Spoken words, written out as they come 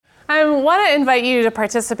want to invite you to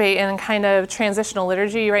participate in kind of transitional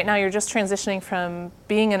liturgy. Right now you're just transitioning from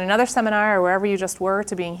being in another seminar or wherever you just were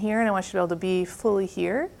to being here, and I want you to be able to be fully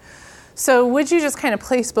here. So would you just kind of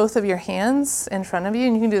place both of your hands in front of you,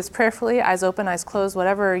 and you can do this prayerfully, eyes open, eyes closed,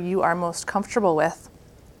 whatever you are most comfortable with.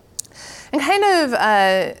 And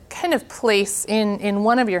kind of place in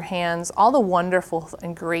one of your hands all the wonderful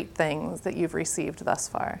and great things that you've received thus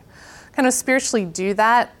far. Kind of spiritually do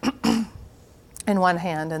that in one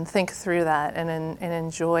hand and think through that and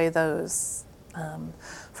enjoy those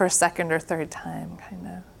for a second or third time, kind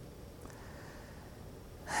of.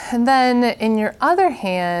 And then in your other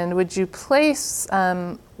hand, would you place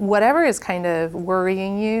whatever is kind of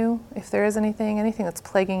worrying you, if there is anything that's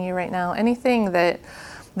plaguing you right now, anything that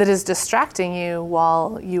is distracting you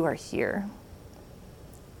while you are here.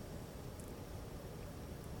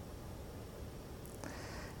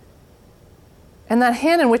 And that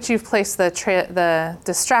hand in which you've placed the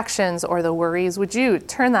distractions or the worries, would you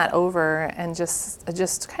turn that over and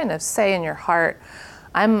just kind of say in your heart,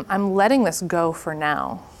 I'm letting this go for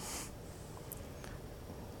now.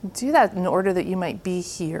 Do that in order that you might be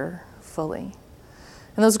here fully.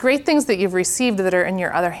 And those great things that you've received that are in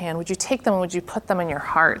your other hand, would you take them and would you put them in your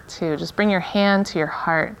heart too? Just bring your hand to your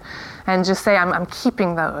heart and just say, I'm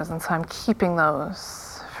keeping those, and so I'm keeping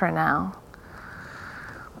those for now.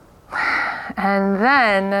 And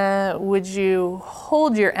then would you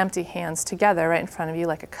hold your empty hands together right in front of you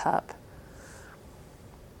like a cup?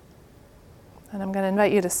 And I'm going to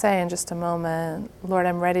invite you to say in just a moment, Lord,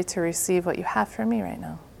 I'm ready to receive what you have for me right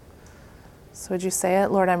now. So would you say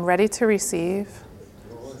it? Lord, I'm ready to receive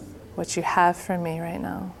what you have for me right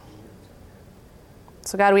now.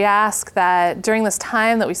 So God, we ask that during this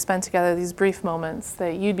time that we spend together, these brief moments,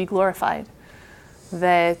 that you'd be glorified,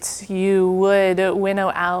 that you would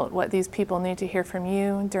winnow out what these people need to hear from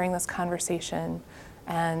you during this conversation,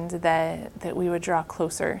 and that we would draw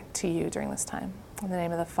closer to you during this time. In the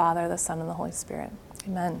name of the Father, the Son, and the Holy Spirit.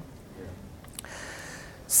 Amen.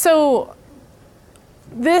 So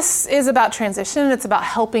this is about transition. It's about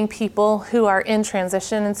helping people who are in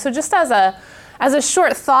transition. And so just as a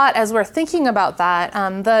short thought, as we're thinking about that,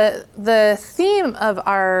 the theme of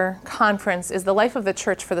our conference is the life of the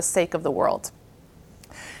church for the sake of the world.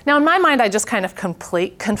 Now, in my mind, I just kind of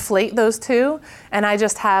conflate those two, and I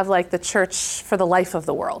just have like the church for the life of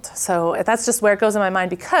the world. So that's just where it goes in my mind,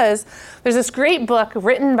 because there's this great book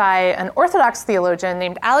written by an Orthodox theologian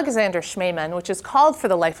named Alexander Schmemann, which is called For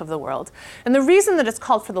the Life of the World. And the reason that it's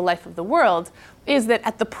called For the Life of the World is that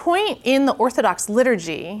at the point in the Orthodox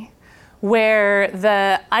liturgy where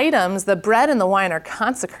the items, the bread and the wine, are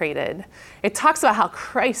consecrated, it talks about how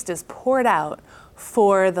Christ is poured out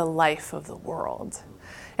for the life of the world.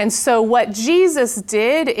 And so what Jesus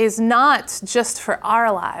did is not just for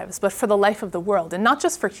our lives, but for the life of the world. And not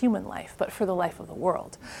just for human life, but for the life of the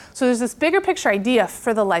world. So there's this bigger picture idea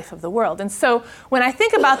for the life of the world. And so when I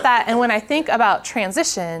think about that, and when I think about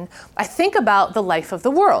transition, I think about the life of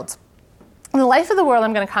the world. In the life of the world,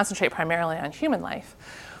 I'm going to concentrate primarily on human life.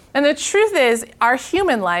 And the truth is, our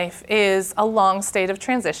human life is a long state of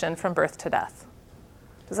transition from birth to death.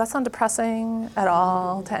 Does that sound depressing at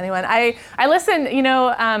all to anyone? I listen,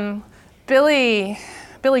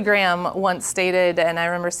 Billy Graham once stated, and I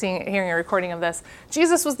remember hearing a recording of this,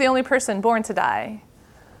 Jesus was the only person born to die.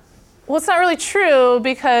 Well, it's not really true,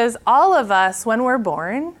 because all of us, when we're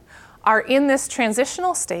born, are in this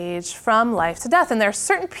transitional stage from life to death. And there are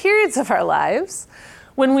certain periods of our lives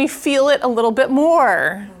when we feel it a little bit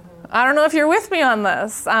more. I don't know if you're with me on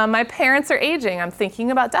this. My parents are aging. I'm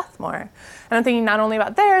thinking about death more. And I'm thinking not only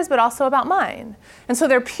about theirs, but also about mine. And so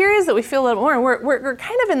there are periods that we feel a little more. We're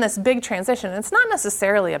kind of in this big transition. It's not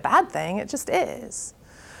necessarily a bad thing. It just is.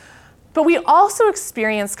 But we also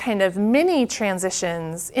experience kind of mini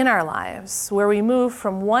transitions in our lives where we move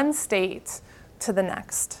from one state to the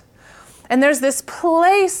next. And there's this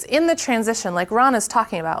place in the transition, like Ron is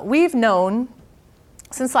talking about. We've known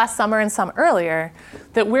since last summer and some earlier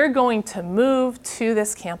that we're going to move to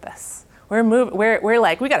this campus. We're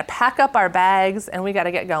like, we got to pack up our bags and we got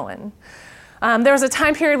to get going. There was a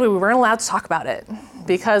time period where we weren't allowed to talk about it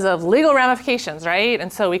because of legal ramifications, right?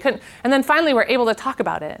 And so we couldn't. And then finally we're able to talk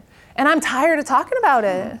about it. And I'm tired of talking about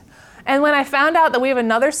it. And when I found out that we have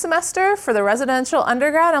another semester for the residential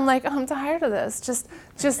undergrad, I'm like, oh, I'm tired of this.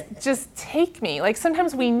 Just take me. Like,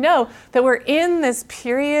 sometimes we know that we're in this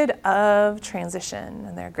period of transition,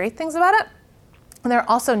 and there are great things about it, and there are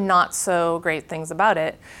also not so great things about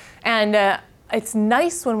it. And it's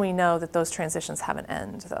nice when we know that those transitions have an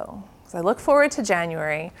end, though. As I look forward to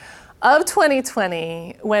January, of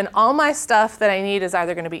 2020, when all my stuff that I need is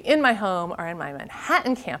either going to be in my home or in my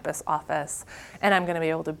Manhattan campus office, and I'm going to be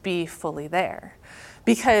able to be fully there.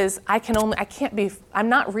 Because I'm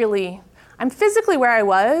physically where I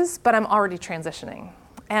was, but I'm already transitioning.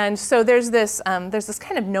 And so there's this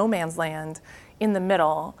kind of no man's land in the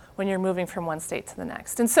middle when you're moving from one state to the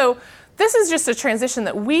next. And so this is just a transition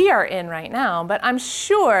that we are in right now, but I'm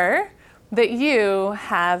sure that you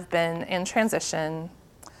have been in transition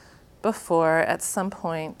before at some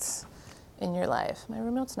point in your life. My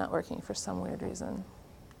remote's not working for some weird reason.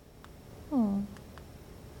 Hang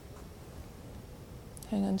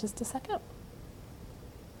on just a second.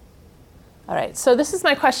 All right, so this is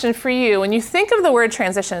my question for you. When you think of the word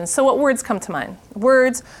transition, so what words come to mind?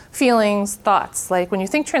 Words, feelings, thoughts. Like when you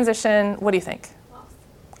think transition, what do you think?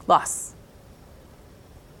 Loss.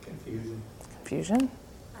 Confusion.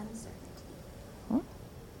 Uncertainty.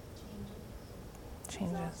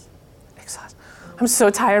 Changes. Exhaust. I'm so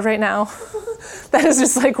tired right now. That is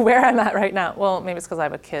just like where I'm at right now. Well, maybe it's because I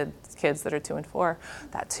have kids that are 2 and 4.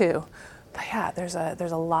 That too. But yeah, there's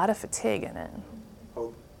a lot of fatigue in it.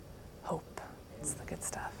 Hope. It's the good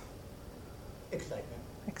stuff.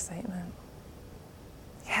 Excitement.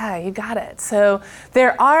 Yeah, you got it. So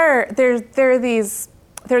there are these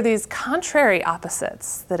contrary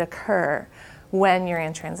opposites that occur when you're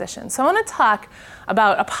in transition. So I want to talk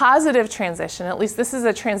about a positive transition. At least this is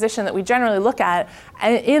a transition that we generally look at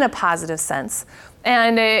in a positive sense.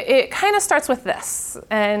 And it kind of starts with this.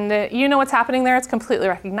 And you know what's happening there? It's completely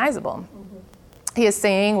recognizable. He is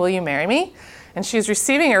saying, "Will you marry me?" And she's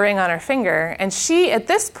receiving a ring on her finger. And she, at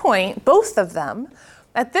this point, both of them,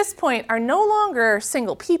 at this point, are no longer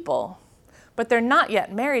single people, but they're not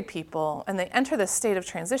yet married people. And they enter this state of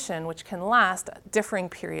transition, which can last differing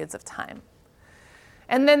periods of time.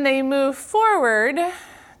 And then they move forward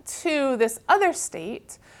to this other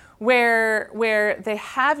state where they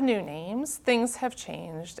have new names, things have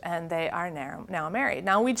changed, and they are now married.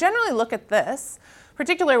 Now, we generally look at this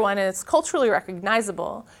particular one, and it's culturally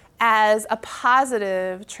recognizable, as a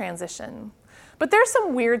positive transition. But there's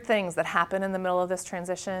some weird things that happen in the middle of this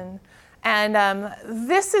transition, and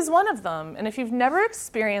this is one of them. And if you've never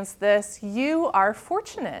experienced this, you are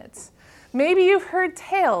fortunate. Maybe you've heard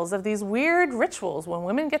tales of these weird rituals when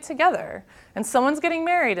women get together and someone's getting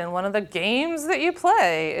married, and one of the games that you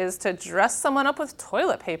play is to dress someone up with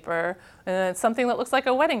toilet paper and it's something that looks like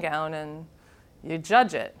a wedding gown, and you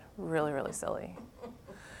judge it. Really, really silly.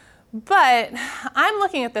 But I'm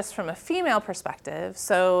looking at this from a female perspective,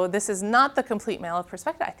 so this is not the complete male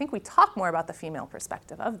perspective. I think we talk more about the female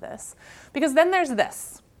perspective of this, because then there's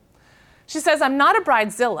this. She says, "I'm not a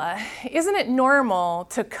bridezilla. Isn't it normal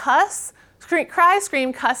to cuss, cry,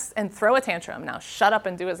 scream, cuss, and throw a tantrum? Now shut up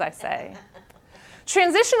and do as I say."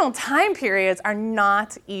 Transitional time periods are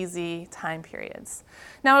not easy time periods.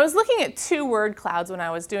 Now, I was looking at 2 word clouds when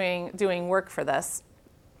I was doing work for this.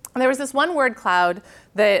 And there was this one word cloud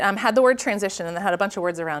that had the word transition and that had a bunch of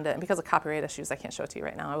words around it. And because of copyright issues, I can't show it to you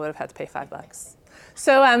right now. I would have had to pay $5.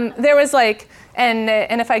 So there was like, and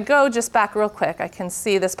if I go just back real quick, I can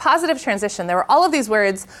see this positive transition. There were all of these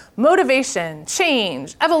words: motivation,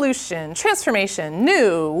 change, evolution, transformation,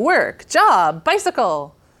 new, work, job,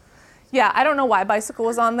 bicycle. Yeah, I don't know why bicycle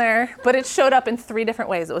was on there, but it showed up in 3 different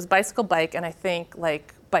ways. It was bicycle, bike, and I think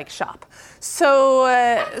like bike shop. So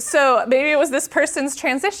maybe it was this person's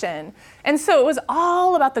transition. And so it was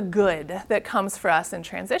all about the good that comes for us in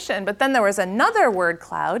transition. But then there was another word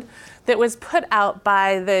cloud that was put out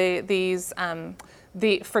by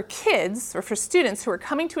for kids or for students who were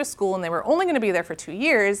coming to a school and they were only going to be there for 2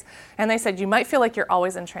 years. And they said, you might feel like you're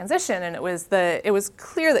always in transition. And it was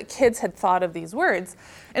clear that kids had thought of these words.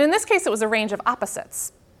 And in this case, it was a range of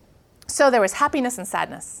opposites. So there was happiness and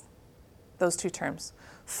sadness, those 2 terms.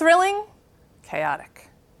 Thrilling, chaotic.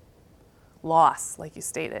 Loss, like you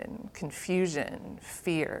stated, confusion,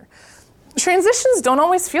 fear. Transitions don't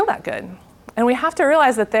always feel that good. And we have to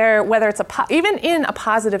realize that whether it's even in a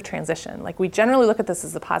positive transition, like we generally look at this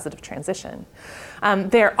as a positive transition,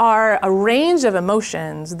 there are a range of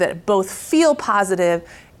emotions that both feel positive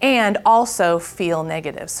and also feel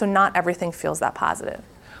negative. So not everything feels that positive.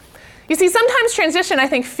 You see, sometimes transition, I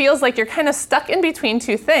think, feels like you're kind of stuck in between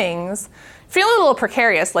 2 things, feeling a little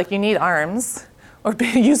precarious, like you need arms, or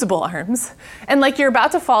usable arms, and like you're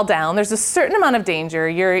about to fall down. There's a certain amount of danger.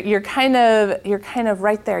 You're kind of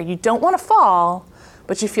right there. You don't want to fall,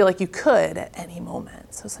 but you feel like you could at any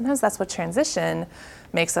moment. So sometimes that's what transition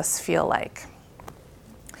makes us feel like.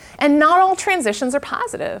 And not all transitions are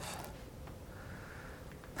positive.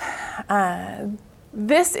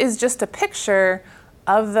 This is just a picture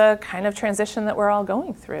of the kind of transition that we're all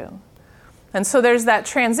going through. And so there's that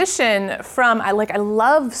transition from, I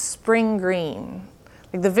love spring green.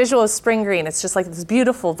 Like the visual of spring green, it's just like this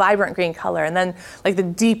beautiful, vibrant green color, and then like the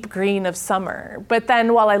deep green of summer. But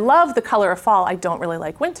then while I love the color of fall, I don't really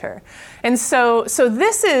like winter. And so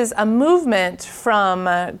this is a movement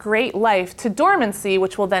from great life to dormancy,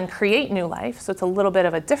 which will then create new life. So it's a little bit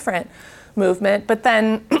of a different movement. But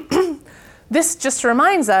then this just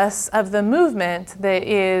reminds us of the movement that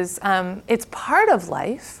is, it's part of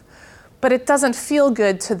life, but it doesn't feel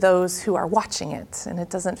good to those who are watching it, and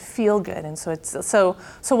it doesn't feel good. And so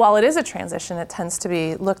while it is a transition, it tends to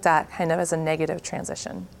be looked at kind of as a negative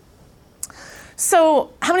transition.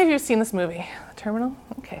 So how many of you have seen this movie, Terminal?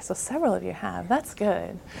 Okay, so several of you have. That's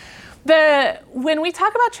good. When we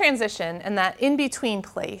talk about transition and that in-between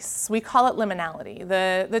place, we call it liminality.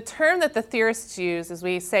 The term that the theorists use is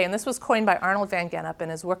we say, and this was coined by Arnold van Gennep in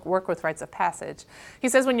his work with rites of passage. He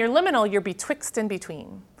says, when you're liminal, you're betwixt and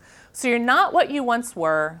between. So you're not what you once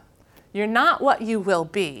were, you're not what you will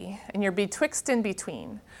be, and you're betwixt and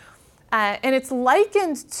between. And it's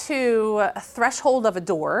likened to a threshold of a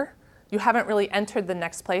door. You haven't really entered the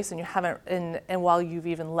next place, and you haven't, and while you've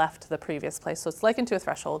even left the previous place. So it's likened to a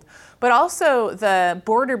threshold, but also the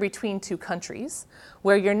border between two countries,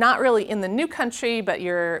 where you're not really in the new country, but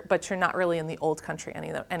you're not really in the old country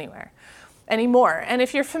anymore. And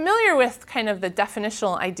if you're familiar with kind of the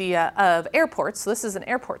definitional idea of airports, so this is an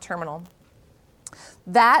airport terminal,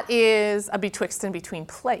 that is a betwixt and between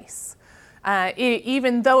place.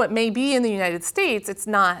 Even though it may be in the United States, it's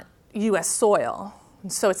not US soil,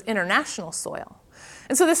 and so it's international soil.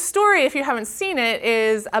 And so this story, if you haven't seen it,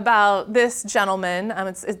 is about this gentleman.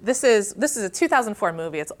 This is a 2004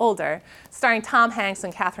 movie. It's older, starring Tom Hanks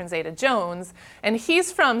and Catherine Zeta-Jones. And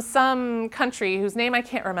he's from some country whose name I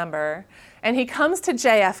can't remember. And he comes to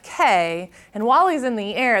JFK, and while he's in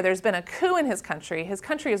the air, there's been a coup in his country. His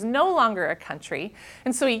country is no longer a country,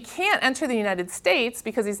 and so he can't enter the United States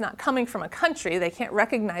because he's not coming from a country. They can't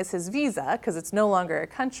recognize his visa because it's no longer a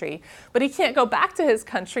country. But he can't go back to his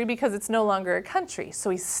country because it's no longer a country. So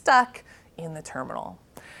he's stuck in the terminal.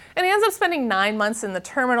 And he ends up spending 9 months in the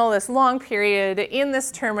terminal, this long period in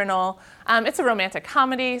this terminal. It's a romantic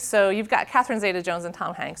comedy, so you've got Catherine Zeta-Jones and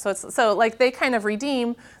Tom Hanks. So like they kind of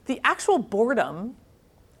redeem the actual boredom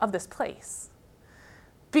of this place.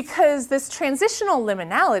 Because this transitional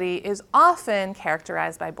liminality is often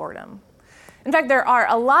characterized by boredom. In fact, there are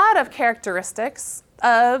a lot of characteristics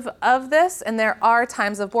of this, and there are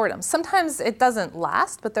times of boredom. Sometimes it doesn't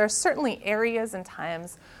last, but there are certainly areas and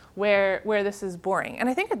times where this is boring. And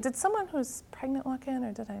I think, did someone who's pregnant walk in,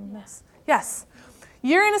 or did I miss? Yes.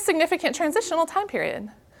 You're in a significant transitional time period.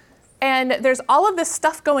 And there's all of this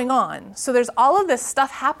stuff going on. So there's all of this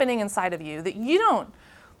stuff happening inside of you that you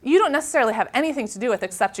don't necessarily have anything to do with,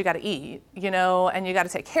 except you got to eat, and you got to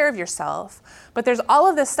take care of yourself. But there's all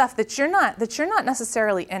of this stuff that you're not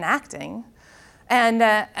necessarily enacting.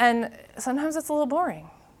 And sometimes it's a little boring.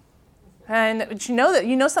 But you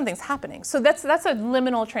know something's happening. So that's a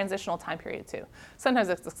liminal transitional time period too. Sometimes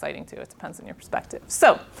it's exciting too. It depends on your perspective.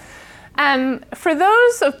 So for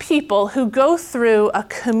those of people who go through a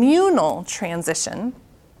communal transition,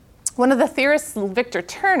 one of the theorists, Victor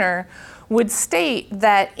Turner, would state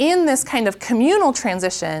that in this kind of communal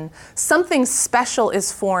transition, something special is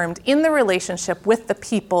formed in the relationship with the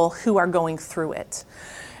people who are going through it.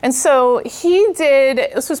 And so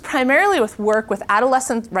this was primarily with work with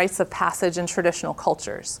adolescent rites of passage in traditional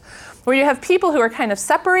cultures, where you have people who are kind of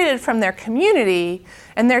separated from their community,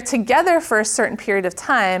 and they're together for a certain period of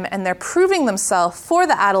time, and they're proving themselves for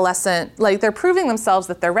the adolescent, like they're proving themselves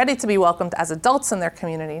that they're ready to be welcomed as adults in their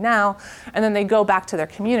community now, and then they go back to their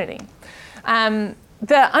community. The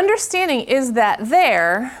understanding is that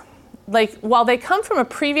while they come from a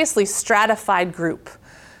previously stratified group,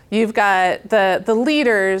 you've got the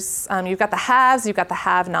leaders, you've got the haves, you've got the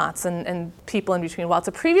have-nots, and people in between. Well, it's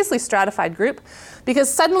a previously stratified group,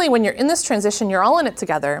 because suddenly when you're in this transition, you're all in it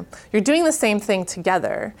together. You're doing the same thing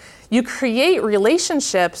together. You create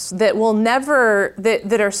relationships that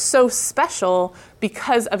that are so special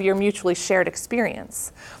because of your mutually shared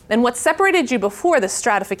experience. And what separated you before, the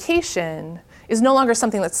stratification, is no longer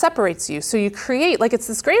something that separates you. So you create, it's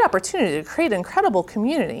this great opportunity to create an incredible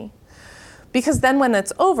community. Because then when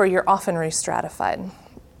it's over, you're often re-stratified.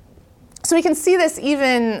 So we can see this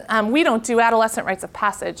even, we don't do adolescent rites of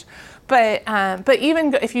passage, but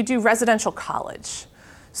even if you do residential college,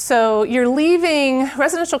 So you're leaving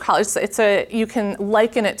residential college. You can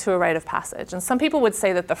liken it to a rite of passage. And some people would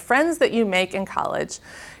say that the friends that you make in college,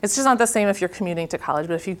 it's just not the same if you're commuting to college,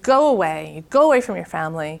 but if you go away from your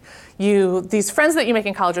family, these friends that you make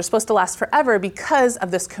in college are supposed to last forever because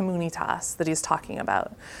of this communitas that he's talking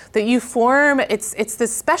about. That you form, it's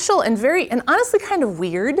this special and honestly kind of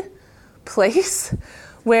weird place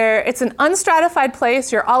where it's an unstratified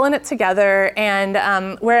place, you're all in it together,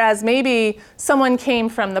 and whereas maybe someone came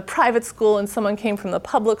from the private school and someone came from the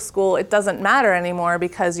public school, it doesn't matter anymore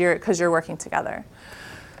because you're working together.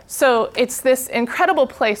 So it's this incredible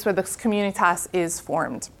place where this communitas is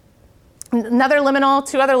formed. Two other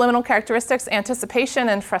liminal characteristics, anticipation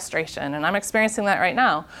and frustration, and I'm experiencing that right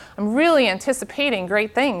now. I'm really anticipating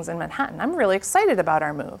great things in Manhattan. I'm really excited about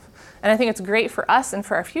our move. And I think it's great for us and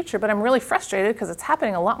for our future, but I'm really frustrated because it's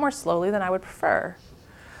happening a lot more slowly than I would prefer.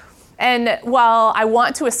 And while I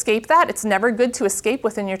want to escape that, it's never good to escape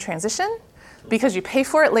within your transition because you pay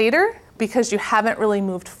for it later because you haven't really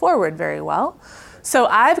moved forward very well. So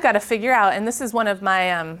I've got to figure out, and this is one of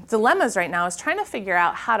my dilemmas right now, is trying to figure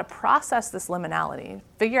out how to process this liminality,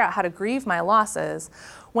 figure out how to grieve my losses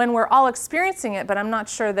when we're all experiencing it, but I'm not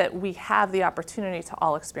sure that we have the opportunity to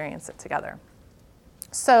all experience it together.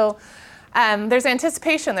 So there's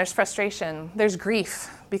anticipation, there's frustration, there's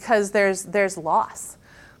grief because there's loss.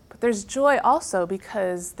 But there's joy also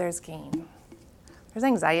because there's gain. There's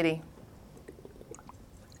anxiety.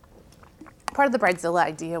 Part of the Bridezilla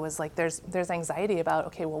idea was like there's anxiety about,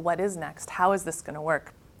 okay, well, what is next? How is this going to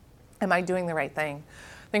work? Am I doing the right thing?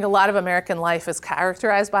 I think a lot of American life is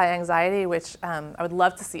characterized by anxiety, which I would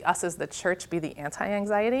love to see us as the church be the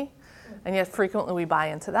anti-anxiety. And yet frequently we buy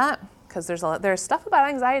into that because there's stuff about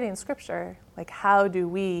anxiety in Scripture. Like how do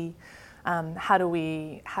we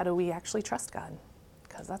actually trust God?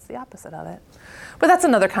 Because that's the opposite of it. But that's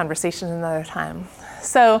another conversation another time.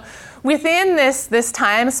 So within this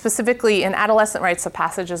time, specifically in adolescent rites of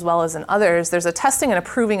passage as well as in others, there's a testing and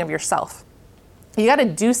approving of yourself. You got to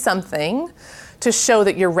do something to show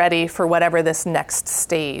that you're ready for whatever this next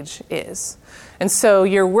stage is. And so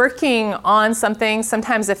you're working on something.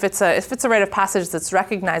 Sometimes if it's a rite of passage that's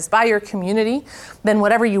recognized by your community, then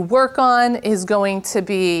whatever you work on is going to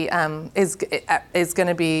be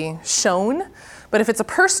shown. But if it's a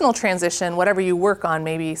personal transition, whatever you work on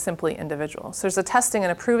may be simply individual. So there's a testing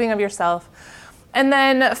and approving of yourself. And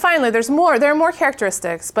then finally, there are more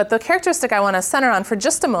characteristics, but the characteristic I want to center on for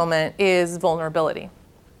just a moment is vulnerability.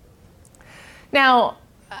 Now,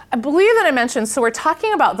 I believe that I mentioned, so we're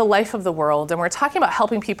talking about the life of the world, and we're talking about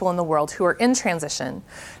helping people in the world who are in transition. And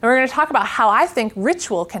we're going to talk about how I think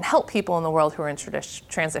ritual can help people in the world who are in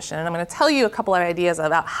transition. And I'm going to tell you a couple of ideas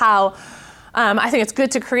about how I think it's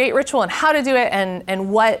good to create ritual and how to do it, and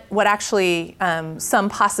what actually some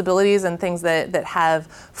possibilities and things that have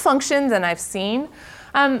functioned and I've seen.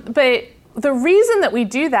 But the reason that we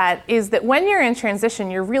do that is that when you're in transition,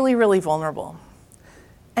 you're really, really vulnerable.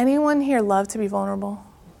 Anyone here love to be vulnerable?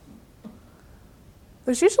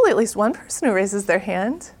 There's usually at least one person who raises their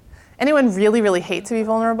hand. Anyone really, really hate to be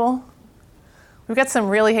vulnerable? We've got some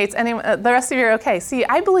really hates. The rest of you are okay. See,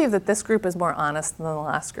 I believe that this group is more honest than the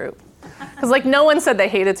last group. Because no one said they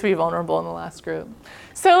hated to be vulnerable in the last group.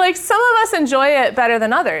 So some of us enjoy it better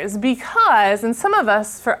than others because, and some of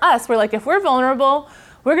us, for us, we're like, if we're vulnerable,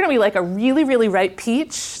 we're going to be like a really, really ripe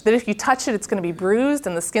peach that if you touch it, it's going to be bruised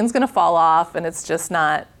and the skin's going to fall off, and it's just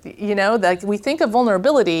not, we think of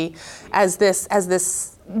vulnerability as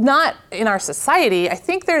this not in our society. I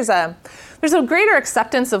think there's a greater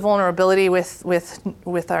acceptance of vulnerability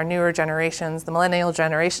with our newer generations. The millennial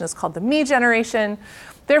generation is called the me generation.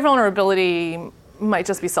 Their vulnerability might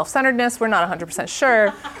just be self-centeredness. We're not 100%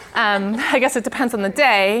 sure. I guess it depends on the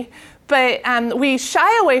day. But we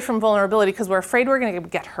shy away from vulnerability because we're afraid we're going to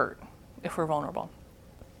get hurt if we're vulnerable.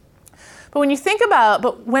 But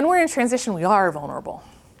when we're in transition, we are vulnerable.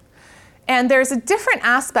 And there's a different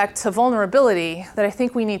aspect to vulnerability that I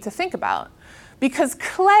think we need to think about. Because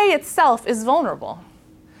clay itself is vulnerable.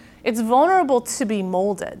 It's vulnerable to be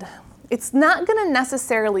molded. It's not going to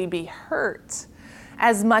necessarily be hurt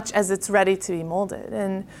as much as it's ready to be molded.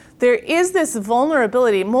 And there is this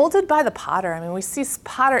vulnerability molded by the potter. I mean, we see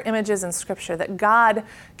potter images in Scripture that God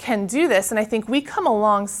can do this. And I think we come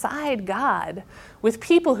alongside God with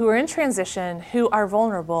people who are in transition, who are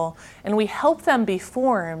vulnerable, and we help them be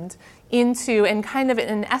formed into, and kind of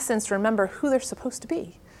in essence, remember who they're supposed to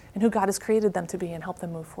be and who God has created them to be and help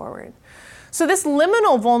them move forward. So this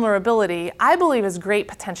liminal vulnerability, I believe, is great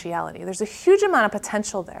potentiality. There's a huge amount of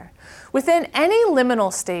potential there. Within any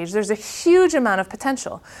liminal stage, there's a huge amount of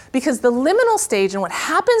potential because the liminal stage and what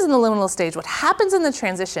happens in the liminal stage, what happens in the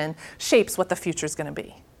transition, shapes what the future is going to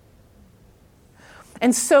be.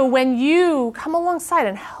 And so when you come alongside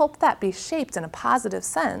and help that be shaped in a positive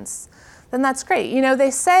sense, then that's great. You know,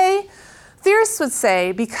 theorists would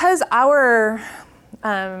say, because our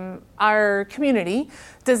community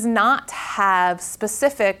does not have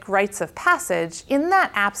specific rites of passage, in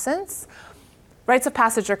that absence, rites of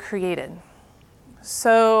passage are created.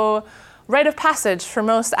 So, rite of passage for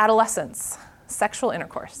most adolescents, sexual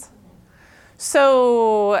intercourse.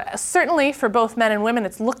 So, certainly for both men and women,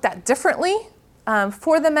 it's looked at differently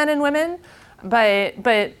for the men and women, but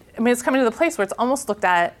I mean, it's coming to the place where it's almost looked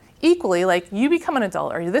at equally, like you become an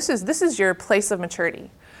adult, or this is your place of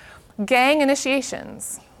maturity. Gang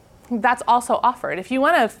initiations, that's also offered. If you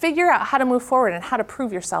want to figure out how to move forward and how to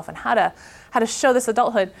prove yourself and how to show this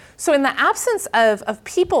adulthood. So in the absence of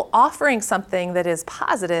people offering something that is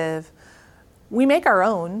positive, we make our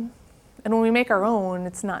own. And when we make our own,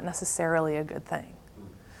 it's not necessarily a good thing.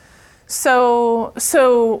 So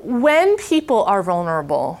when people are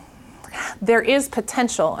vulnerable, there is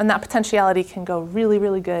potential, and that potentiality can go really,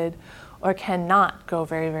 really good or cannot go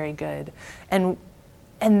very, very good. And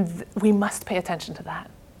we must pay attention to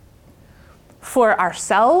that. For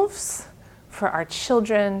ourselves, for our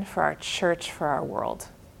children, for our church, for our world.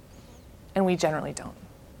 And we generally don't.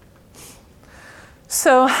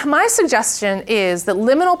 So my suggestion is that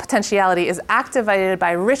liminal potentiality is activated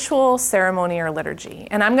by ritual, ceremony, or liturgy.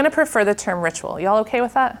 And I'm going to prefer the term ritual. Y'all okay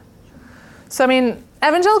with that? So I mean,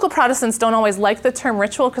 evangelical Protestants don't always like the term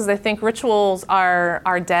ritual because they think rituals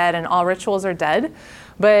are dead and all rituals are dead.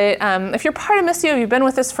 But if you're part of Missio, you've been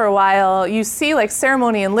with us for a while, you see like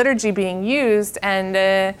ceremony and liturgy being used, and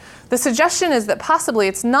the suggestion is that possibly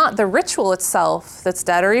it's not the ritual itself that's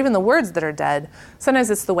dead or even the words that are dead. Sometimes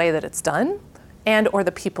it's the way that it's done and or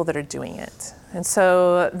the people that are doing it. And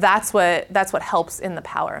so that's what helps in the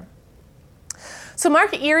power. So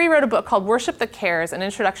Mark Erie wrote a book called Worship That Cares, An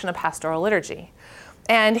Introduction to Pastoral Liturgy.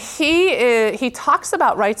 And he talks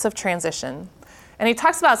about rites of transition. And he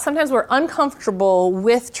talks about sometimes we're uncomfortable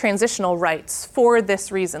with transitional rites for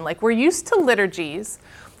this reason. Like we're used to liturgies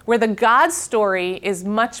where the God story is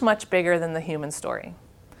much, much bigger than the human story.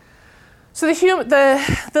 So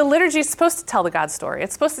the liturgy is supposed to tell the God story.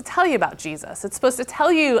 It's supposed to tell you about Jesus. It's supposed to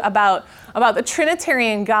tell you about the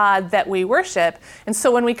Trinitarian God that we worship. And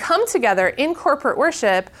so when we come together in corporate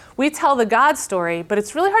worship, we tell the God story, but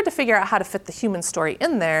it's really hard to figure out how to fit the human story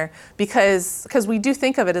in there because we do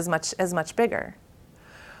think of it as much bigger.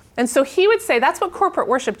 And so he would say that's what corporate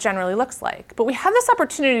worship generally looks like. But we have this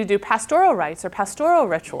opportunity to do pastoral rites or pastoral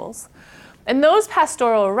rituals. And those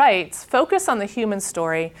pastoral rites focus on the human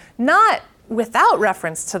story, not without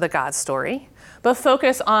reference to the God story, but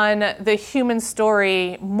focus on the human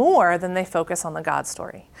story more than they focus on the God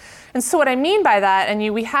story. And so what I mean by that,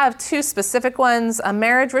 and we have two specific ones, a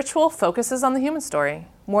marriage ritual focuses on the human story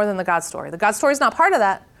more than the God story. The God story is not part of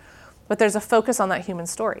that, but there's a focus on that human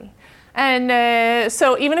story. And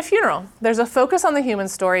so even a funeral, there's a focus on the human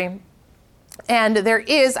story. And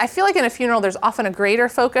I feel like in a funeral, there's often a greater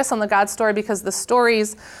focus on the God story because the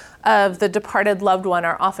stories of the departed loved one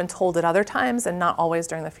are often told at other times and not always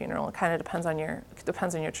during the funeral. It kind of depends on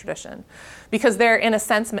your tradition because they're, in a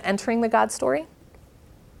sense, entering the God story.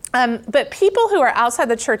 But people who are outside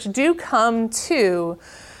the church do come to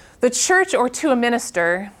the church or to a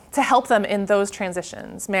minister to help them in those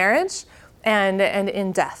transitions, marriage and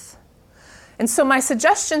in death. And so my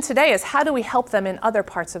suggestion today is how do we help them in other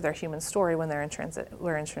parts of their human story when they're in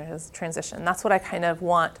transition? That's what I kind of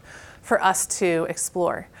want for us to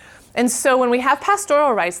explore. And so when we have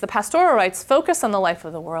pastoral rites, the pastoral rites focus on the life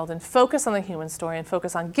of the world and focus on the human story and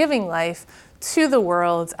focus on giving life to the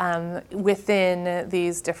world within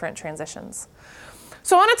these different transitions.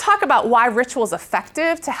 So I want to talk about why ritual is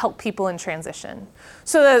effective to help people in transition.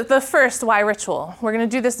 So the first, why ritual? We're going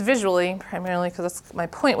to do this visually, primarily because that's my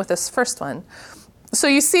point with this first one. So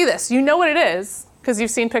you see this, you know what it is because you've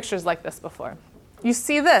seen pictures like this before. You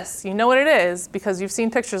see this, you know what it is because you've seen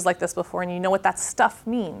pictures like this before and you know what that stuff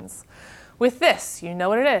means. With this, you know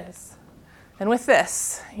what it is. And with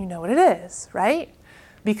this, you know what it is, right?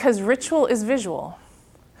 Because ritual is visual.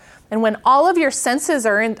 And when all of your senses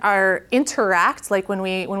are interact, like when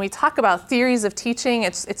we talk about theories of teaching,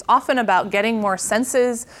 it's often about getting more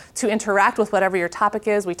senses to interact with whatever your topic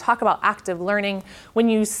is. We talk about active learning. When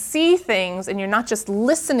you see things and you're not just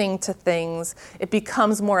listening to things, it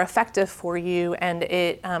becomes more effective for you, and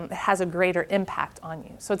it has a greater impact on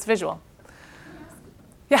you. So it's visual.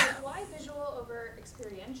 Yeah. Why visual over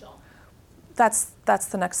experiential? That's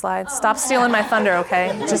the next slide. Stop stealing my thunder,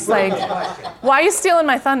 okay? Just like, why are you stealing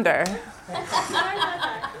my thunder?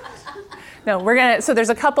 No, so there's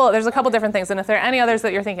a couple different things, and if there are any others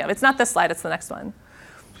that you're thinking of, it's not this slide, it's the next one.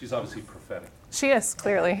 She's obviously prophetic. She is,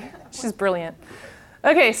 clearly. She's brilliant.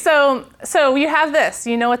 Okay, so you have this.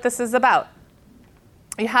 You know what this is about.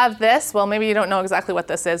 You have this. Well, maybe you don't know exactly what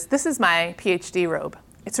this is. This is my PhD robe.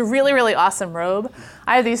 It's a really, really awesome robe.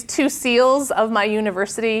 I have these 2 seals of my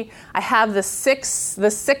university. I have the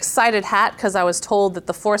six-sided hat because I was told that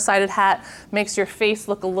the 4-sided hat makes your face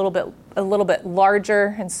look a little bit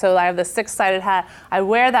larger, and so I have the 6-sided hat. I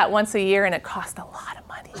wear that once a year, and it cost a lot of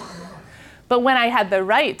money. But when I had the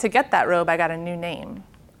right to get that robe, I got a new name.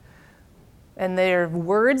 And there are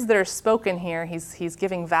words that are spoken here. He's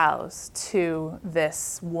giving vows to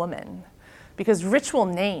this woman. Because ritual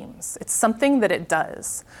names, it's something that it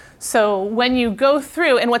does. So when you go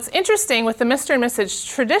through, and what's interesting with the Mr. and Mrs.,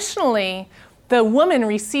 traditionally, the woman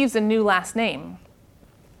receives a new last name.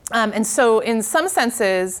 And so in some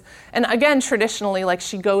senses, and again, traditionally, like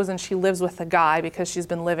she goes and she lives with a guy because she's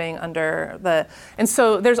been living under and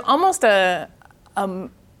so there's almost there's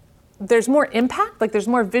more impact, like there's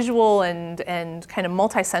more visual and kind of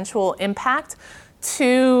multi-sensual impact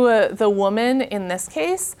to the woman in this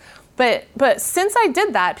case. But since I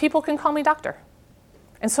did that, people can call me doctor.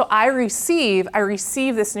 And so I receive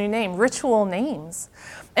this new name, ritual names.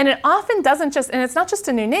 And it often doesn't and it's not just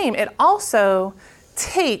a new name, it also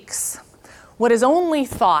takes what is only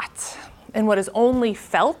thought and what is only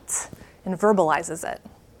felt and verbalizes it.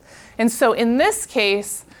 And so in this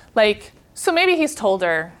case, so maybe he's told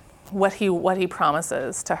her what he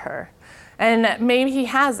promises to her. And maybe he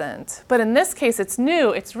hasn't. But in this case, it's new,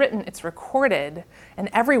 it's written, it's recorded, and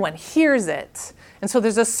everyone hears it. And so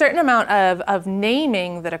there's a certain amount of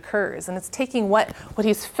naming that occurs. And it's taking what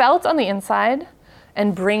he's felt on the inside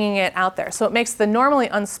and bringing it out there. So it makes the normally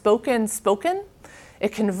unspoken spoken.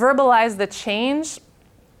 It can verbalize the change.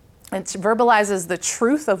 It verbalizes the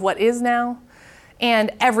truth of what is now. And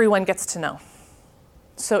everyone gets to know.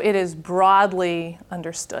 So it is broadly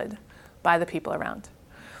understood by the people around.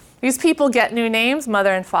 These people get new names,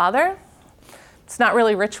 mother and father. It's not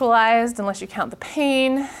really ritualized unless you count the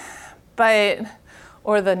pain,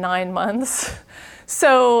 or the 9 months.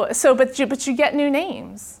 But you get new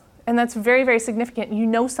names, and that's very, very significant. You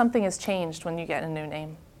know something has changed when you get a new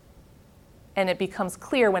name, and it becomes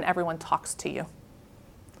clear when everyone talks to you,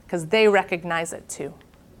 because they recognize it too.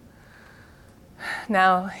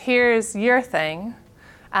 Now, here's your thing.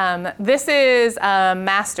 This is a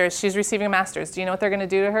master's. She's receiving a master's. Do you know what they're going to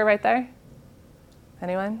do to her right there?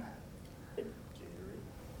 Anyone?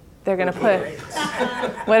 They're going to put,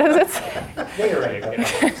 what is it?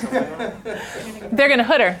 They're going to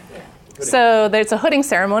hood her. So there's a hooding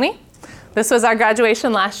ceremony. This was our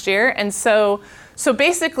graduation last year. And so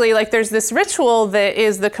basically, there's this ritual that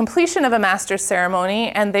is the completion of a master's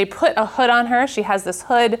ceremony, and they put a hood on her. She has this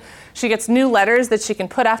hood. She gets new letters that she can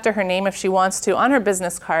put after her name if she wants to on her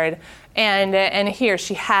business card. And here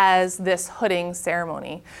she has this hooding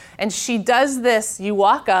ceremony. And she does this. You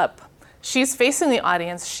walk up. She's facing the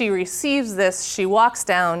audience. She receives this. She walks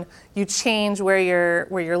down. You change where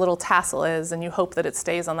your little tassel is, and you hope that it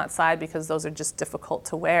stays on that side because those are just difficult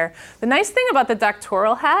to wear. The nice thing about the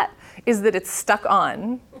doctoral hat is that it's stuck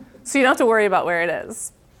on, so you don't have to worry about where it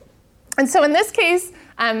is. And so in this case,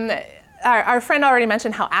 our friend already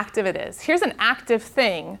mentioned how active it is. Here's an active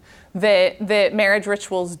thing that marriage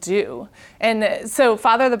rituals do. And so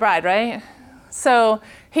father of the bride, right? So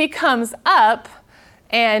he comes up,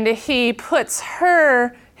 and he puts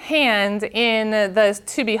her hand in the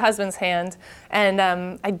to-be husband's hand, and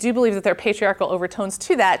I do believe that there are patriarchal overtones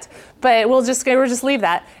to that, but we'll just leave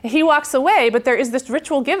that. He walks away, but there is this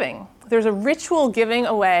ritual giving. There's a ritual giving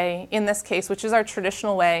away in this case, which is our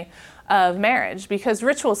traditional way of marriage, because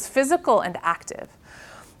ritual is physical and active.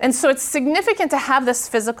 And so it's significant to have this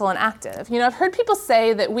physical and active. I've heard people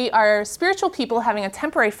say that we are spiritual people having a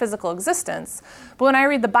temporary physical existence, but when I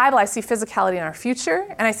read the Bible, I see physicality in our future,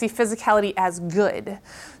 and I see physicality as good.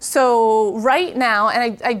 So right now,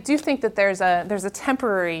 and I do think that there's a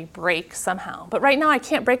temporary break somehow, but right now I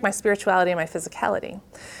can't break my spirituality and my physicality.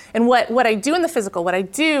 And what I do in the physical, what I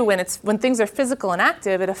do when things are physical and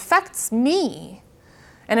active, it affects me.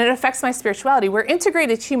 and it affects my spirituality. We're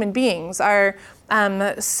integrated human beings, are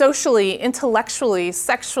socially, intellectually,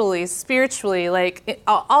 sexually, spiritually,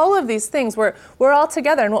 all of these things. We're all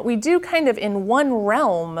together, and what we do kind of in one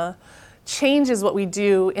realm changes what we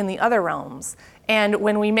do in the other realms. And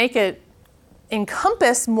when we make it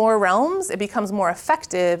encompass more realms, it becomes more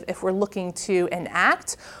effective if we're looking to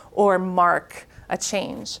enact or mark a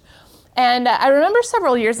change. And I remember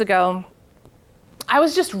several years ago, I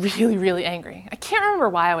was just really, really angry. I can't remember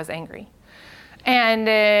why I was angry. And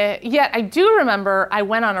yet I do remember I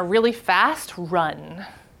went on a really fast run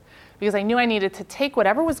because I knew I needed to take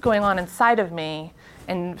whatever was going on inside of me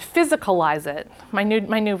and physicalize it, my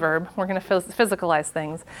new verb, we're gonna physicalize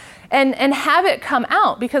things, and have it come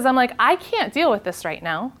out, because I'm like, I can't deal with this right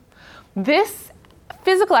now. This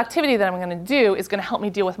physical activity that I'm gonna do is gonna help me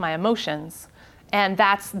deal with my emotions, and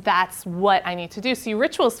that's what I need to do. See,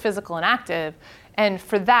 ritual is physical and active, and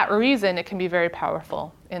for that reason, it can be very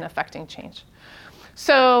powerful in affecting change.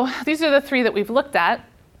 So these are the three that we've looked at.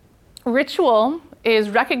 Ritual is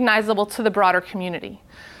recognizable to the broader community.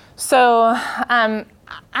 So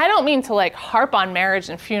I don't mean to harp on marriage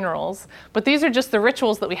and funerals, but these are just the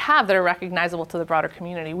rituals that we have that are recognizable to the broader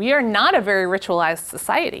community. We are not a very ritualized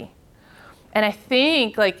society. And I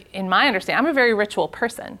think, in my understanding, I'm a very ritual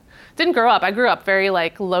person. Didn't grow up. I grew up very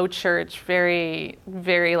low church, very,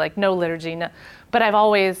 very no liturgy. No, but I've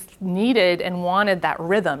always needed and wanted that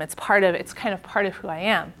rhythm. It's kind of part of who I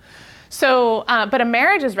am. So, but a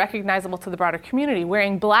marriage is recognizable to the broader community.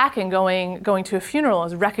 Wearing black and going to a funeral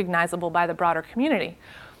is recognizable by the broader community.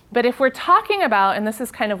 But if we're talking about, and this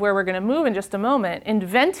is kind of where we're going to move in just a moment,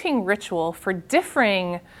 inventing ritual for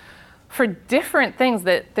different things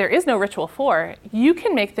that there is no ritual for, you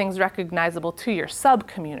can make things recognizable to your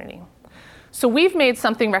sub-community. So we've made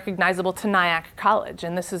something recognizable to Nyack College,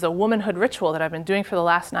 and this is a womanhood ritual that I've been doing for the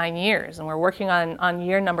last 9 years, and we're working on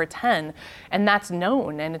year number 10, and that's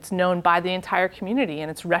known, and it's known by the entire community,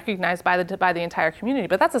 and it's recognized by the entire community,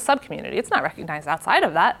 but that's a sub-community. It's not recognized outside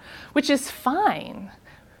of that, which is fine,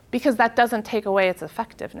 because that doesn't take away its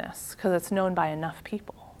effectiveness, because it's known by enough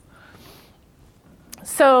people.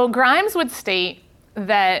 So Grimes would state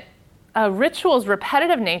that a ritual's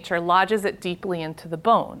repetitive nature lodges it deeply into the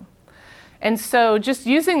bone. And so just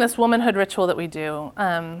using this womanhood ritual that we do,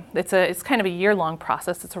 it's kind of a year-long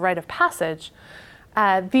process. It's a rite of passage.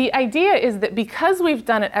 The idea is that because we've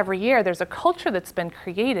done it every year, there's a culture that's been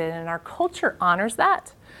created, and our culture honors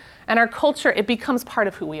that. And our culture, it becomes part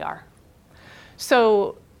of who we are.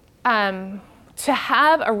 So to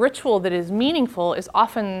have a ritual that is meaningful is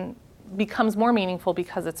often becomes more meaningful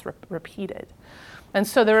because it's repeated. And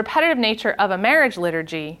so the repetitive nature of a marriage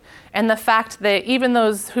liturgy, and the fact that even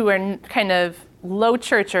those who are kind of low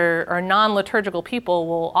church or non-liturgical people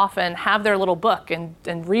will often have their little book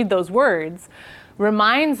and read those words,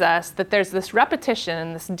 reminds us that there's this repetition,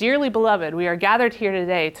 and this dearly beloved, we are gathered here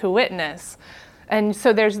today to witness. And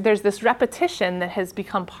so there's this repetition that has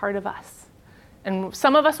become part of us. And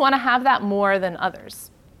some of us want to have that more than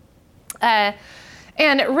others. And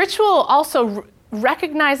ritual also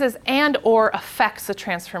recognizes and or affects a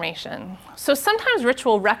transformation. So sometimes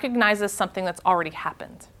ritual recognizes something that's already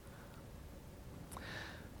happened.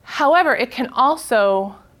 However, it can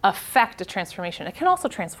also affect a transformation. It can also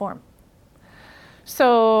transform.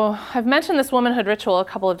 So I've mentioned this womanhood ritual a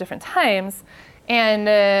couple of different times, and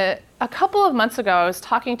a couple of months ago I was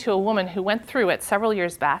talking to a woman who went through it several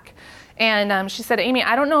years back, and she said, Amy,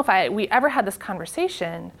 I don't know if we ever had this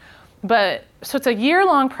conversation, but so it's a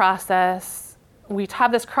year-long process. We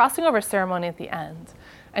have this crossing over ceremony at the end.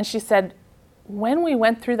 And she said, when we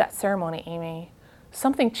went through that ceremony, Amy,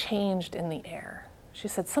 something changed in the air. She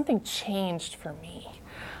said, something changed for me.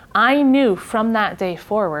 I knew from that day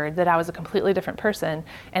forward that I was a completely different person.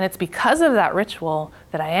 And it's because of that ritual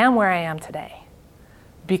that I am where I am today,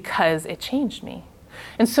 because it changed me.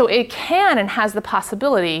 And so it can and has the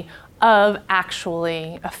possibility of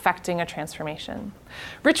actually affecting a transformation.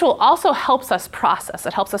 Ritual also helps us process.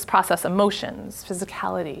 It helps us process emotions,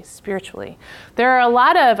 physicality, spiritually. There are a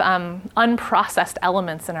lot of unprocessed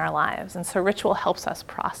elements in our lives, and so ritual helps us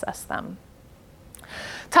process them.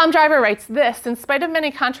 Tom Driver writes this: in spite of many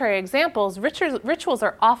contrary examples, rituals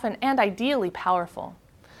are often and ideally powerful.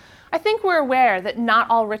 I think we're aware that not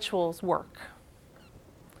all rituals work.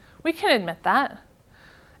 We can admit that.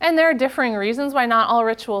 And there are differing reasons why not all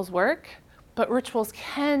rituals work, but rituals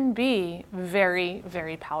can be very,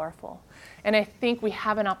 very powerful. And I think we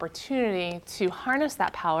have an opportunity to harness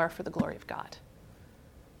that power for the glory of God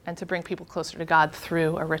and to bring people closer to God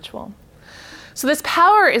through a ritual. So this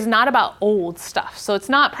power is not about old stuff. So it's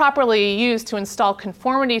not properly used to install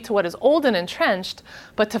conformity to what is old and entrenched,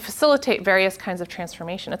 but to facilitate various kinds of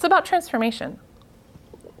transformation. It's about transformation.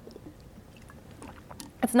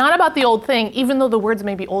 It's not about the old thing, even though the words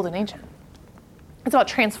may be old and ancient. It's about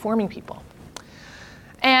transforming people.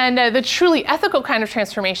 And the truly ethical kind of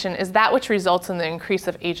transformation is that which results in the increase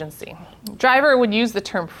of agency. Driver would use the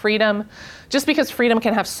term freedom. Just because freedom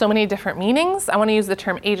can have so many different meanings, I want to use the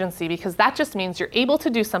term agency because that just means you're able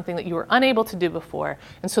to do something that you were unable to do before,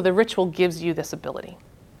 and so the ritual gives you this ability.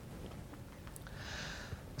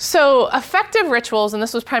 So effective rituals, and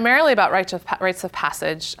this was primarily about rites of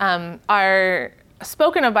passage, are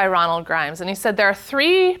spoken of by Ronald Grimes, and he said there are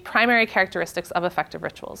 3 primary characteristics of effective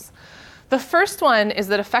rituals. The first one is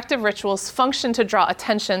that effective rituals function to draw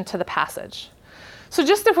attention to the passage. So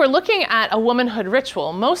just if we're looking at a womanhood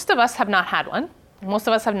ritual, most of us have not had one. Most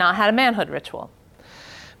of us have not had a manhood ritual.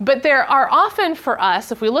 But there are often for us,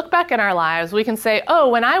 if we look back in our lives, we can say, oh,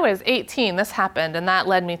 when I was 18, this happened, and that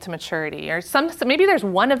led me to maturity. Or maybe there's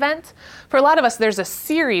one event. For a lot of us, there's a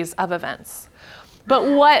series of events. But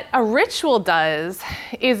what a ritual does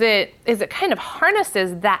is it kind of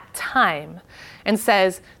harnesses that time and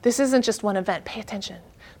says, this isn't just one event, pay attention,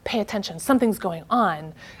 something's going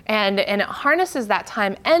on. And it harnesses that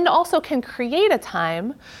time and also can create a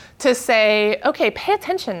time to say, okay, pay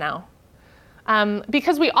attention now.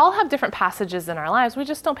 Because we all have different passages in our lives, we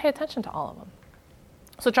just don't pay attention to all of them.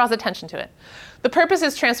 So it draws attention to it. The purpose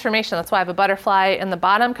is transformation. That's why I have a butterfly in the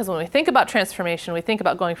bottom, because when we think about transformation, we think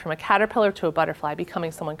about going from a caterpillar to a butterfly,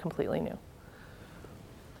 becoming someone completely new.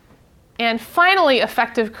 And finally,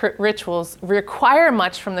 effective rituals require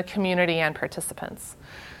much from the community and participants.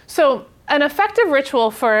 So an effective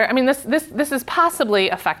ritual this is possibly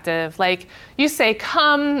effective. Like you say,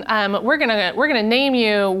 come, we're gonna name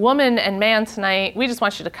you woman and man tonight. We just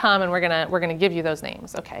want you to come, and we're gonna give you those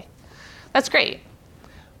names. Okay, that's great.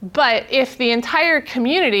 But if the entire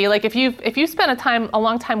community, like if you spent a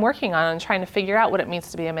long time working on it and trying to figure out what it means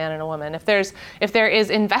to be a man and a woman, if there is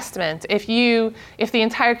investment, if the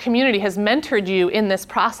entire community has mentored you in this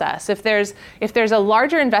process, if there's a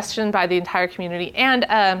larger investment by the entire community and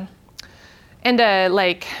an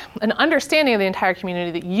understanding of the entire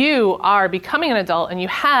community that you are becoming an adult and you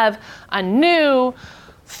have a new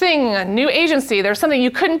thing, a new agency, there's something you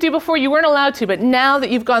couldn't do before, you weren't allowed to, but now that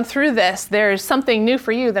you've gone through this, there's something new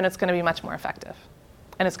for you, then it's going to be much more effective.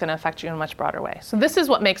 And it's going to affect you in a much broader way. So this is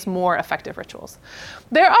what makes more effective rituals.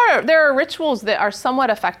 There are rituals that are somewhat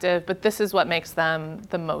effective, but this is what makes them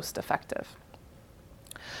the most effective.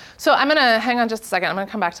 So I'm going to hang on just a second. I'm going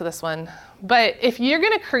to come back to this one. But if you're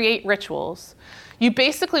going to create rituals, you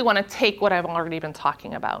basically want to take what I've already been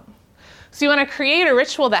talking about. So you want to create a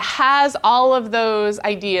ritual that has all of those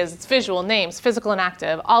ideas. It's visual, names, physical and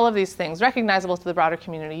active, all of these things, recognizable to the broader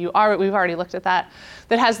community. We've already looked at that.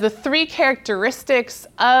 That has the 3 characteristics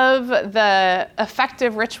of the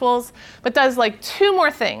effective rituals, but does like 2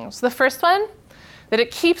 more things. The first one, that it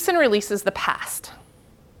keeps and releases the past.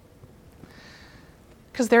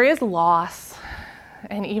 Because there is loss,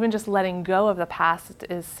 and even just letting go of the past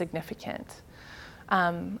is significant.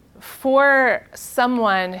 For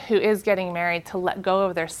someone who is getting married to let go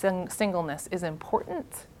of their singleness is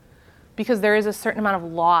important because there is a certain amount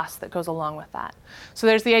of loss that goes along with that. So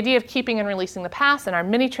there's the idea of keeping and releasing the past, and our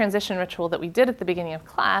mini transition ritual that we did at the beginning of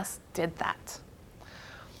class did that.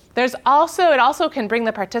 It also can bring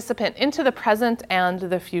the participant into the present and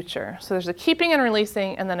the future. So there's a keeping and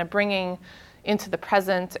releasing, and then a bringing into the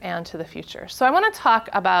present and to the future. So I want to talk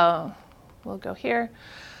about, we'll go here.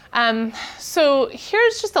 So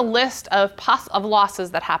here's just a list of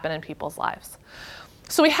losses that happen in people's lives.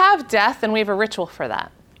 So we have death, and we have a ritual for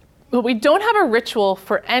that. But we don't have a ritual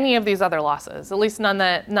for any of these other losses, at least none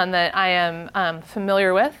that I am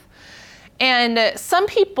familiar with. And some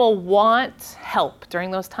people want help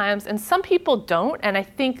during those times, and some people don't. And I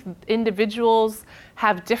think individuals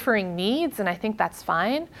have differing needs, and I think that's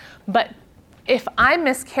fine. But if I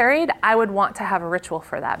miscarried, I would want to have a ritual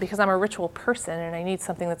for that because I'm a ritual person and I need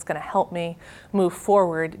something that's going to help me move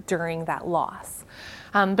forward during that loss.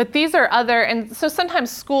 But these are and so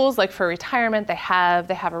sometimes schools, like for retirement, they have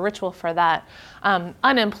a ritual for that.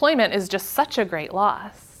 Unemployment is just such a great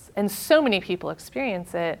loss, and so many people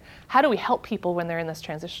experience it. How do we help people when they're in this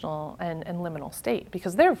transitional and liminal state?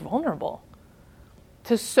 Because they're vulnerable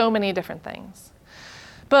to so many different things.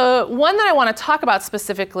 But one that I want to talk about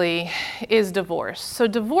specifically is divorce. So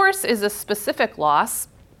divorce is a specific loss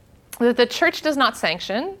that the church does not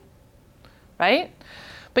sanction, right?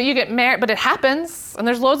 But you get married, but it happens, and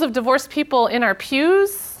there's loads of divorced people in our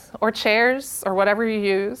pews, or chairs or whatever you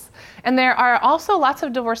use. And there are also lots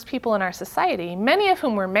of divorced people in our society, many of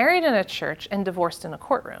whom were married in a church and divorced in a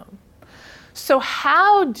courtroom. So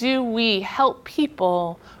how do we help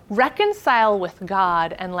people reconcile with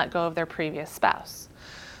God and let go of their previous spouse?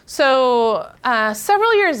 So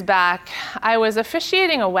several years back, I was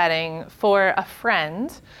officiating a wedding for a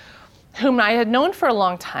friend whom I had known for a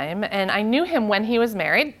long time, and I knew him when he was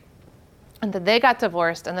married, and that they got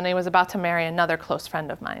divorced, and then he was about to marry another close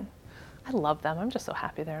friend of mine. I love them. I'm just so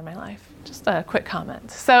happy they're in my life. Just a quick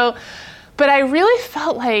comment. But I really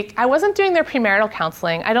felt like I wasn't doing their premarital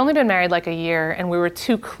counseling. I'd only been married like a year, and we were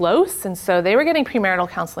too close, and so they were getting premarital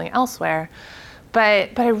counseling elsewhere.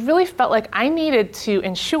 But I really felt like I needed to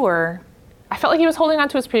ensure, I felt like he was holding on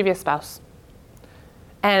to his previous spouse.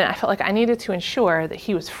 And I felt like I needed to ensure that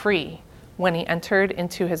he was free when he entered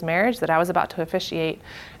into his marriage that I was about to officiate.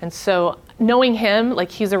 And so knowing him,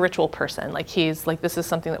 like he's a ritual person, like he's like, this is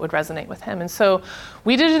something that would resonate with him. And so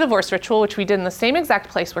we did a divorce ritual, which we did in the same exact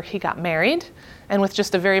place where he got married and with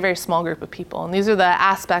just a very, very small group of people. And these are the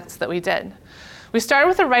aspects that we did. We started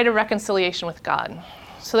with a rite of reconciliation with God.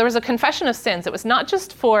 So there was a confession of sins. It was not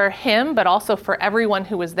just for him, but also for everyone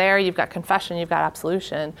who was there. You've got confession, you've got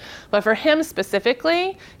absolution. But for him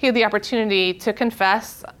specifically, he had the opportunity to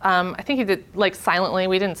confess. I think he did like silently.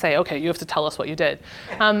 We didn't say, okay, you have to tell us what you did.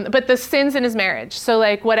 But the sins in his marriage. So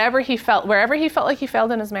like wherever he felt like he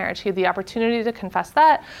failed in his marriage, he had the opportunity to confess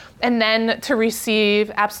that and then to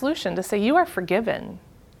receive absolution, to say, you are forgiven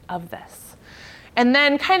of this. And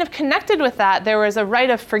then kind of connected with that, there was a rite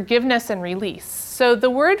of forgiveness and release. So the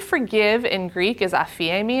word forgive in Greek is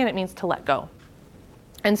aphiemi, and it means to let go.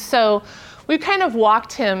 And so we kind of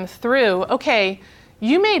walked him through, okay,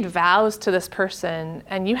 you made vows to this person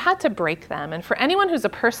and you had to break them. And for anyone who's a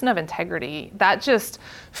person of integrity, that just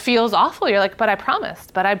feels awful. You're like, but I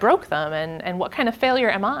promised, but I broke them. And what kind of failure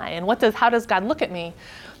am I? And how does God look at me?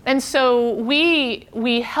 And so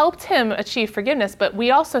we helped him achieve forgiveness, but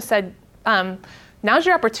we also said, now's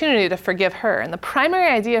your opportunity to forgive her. And the primary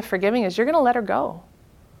idea of forgiving is you're going to let her go.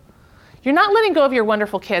 You're not letting go of your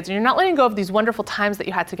wonderful kids, and you're not letting go of these wonderful times that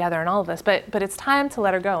you had together and all of this, but it's time to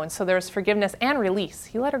let her go. And so there's forgiveness and release.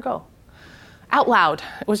 He let her go out loud.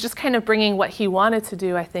 It was just kind of bringing what he wanted to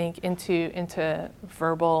do, I think, into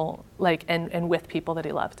verbal, like, and with people that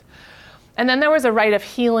he loved. And then there was a rite of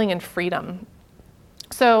healing and freedom.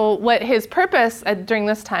 So what his purpose during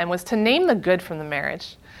this time was to name the good from the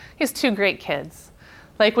marriage. He has 2 great kids.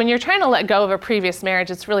 Like when you're trying to let go of a previous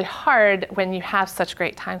marriage, it's really hard when you have such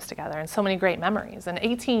great times together and so many great memories, and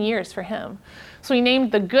 18 years for him. So we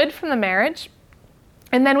named the good from the marriage,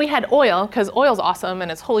 and then we had oil, because oil's awesome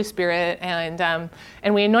and it's Holy Spirit, and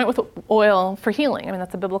we anoint with oil for healing. I mean,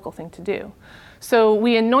 that's a biblical thing to do. So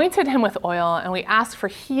we anointed him with oil, and we asked for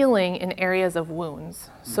healing in areas of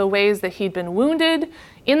wounds. So ways that he'd been wounded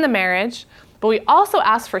in the marriage, but we also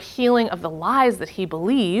asked for healing of the lies that he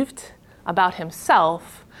believed about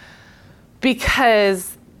himself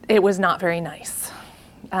because it was not very nice.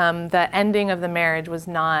 The ending of the marriage was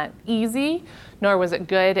not easy, nor was it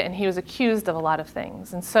good, and he was accused of a lot of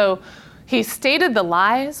things. And so he stated the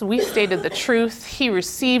lies, we stated the truth, he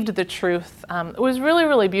received the truth. It was really,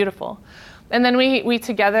 really beautiful. And then we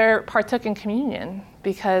together partook in communion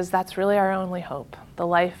because that's really our only hope, the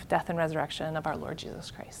life, death, and resurrection of our Lord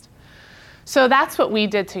Jesus Christ. So that's what we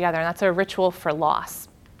did together, and that's a ritual for loss.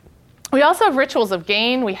 We also have rituals of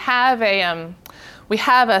gain. We have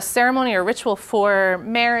a ceremony or ritual for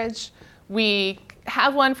marriage. We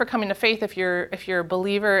have one for coming to faith if you're a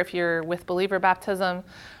believer, if you're with believer baptism.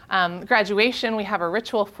 Graduation, we have a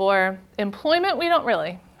ritual for. Employment, we don't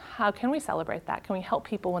really. How can we celebrate that? Can we help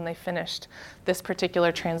people when they finished this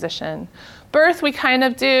particular transition? Birth, we kind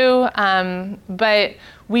of do, but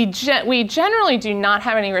we generally do not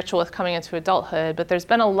have any ritual with coming into adulthood, but there's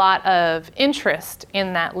been a lot of interest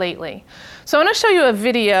in that lately. So I want to show you a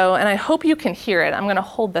video, and I hope you can hear it. I'm going to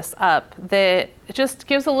hold this up. That just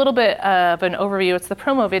gives a little bit of an overview. It's the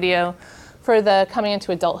promo video for the coming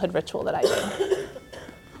into adulthood ritual that I do.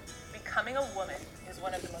 Becoming a woman is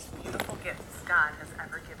one of the most beautiful gifts God has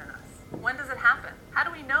ever given us. When does it happen? How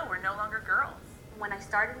do we know we're no longer girls? When I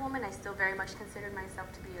started woman, I still very much considered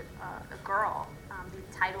myself to be a girl.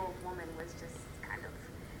 The title of woman was just kind of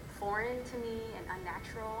foreign to me and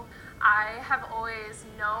unnatural. I have always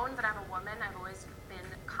known that I'm a woman. I've always been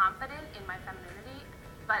confident in my femininity,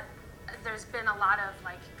 but there's been a lot of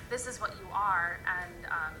like, this is what you are, and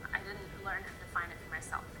I didn't learn to define it for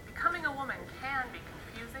myself. Becoming a woman can be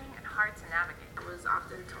confusing and hard to navigate. I was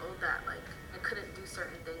often told that like I couldn't do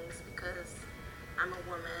certain things because I'm a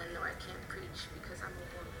woman, or I can't preach because I'm a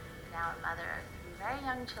woman. Now a mother of 3 very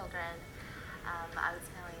young children, I was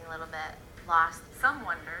feeling a little bit lost. Some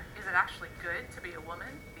wonder, is it actually good to be a woman?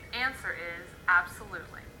 The answer is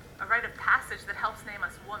absolutely. A rite of passage that helps name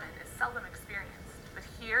us woman is seldom experienced, but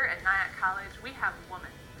here at Nyack College we have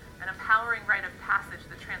woman, an empowering rite of passage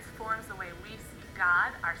that transforms the way we see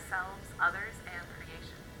God, ourselves, others, and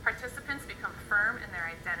creation. Participants become firm in their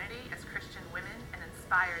identity as Christian women and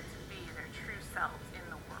inspired to be their true selves in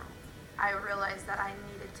the world. I realized that I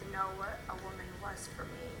needed to know what a woman was for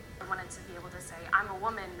me. I wanted to be able to say, I'm a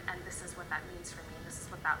woman and this is what that means for me, and this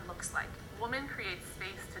is what that looks like. Woman creates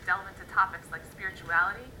space to delve into topics like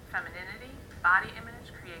spirituality, femininity, body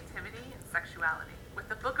image, creativity, and sexuality. With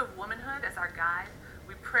the Book of Womanhood as our guide,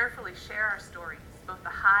 we prayerfully share our stories, both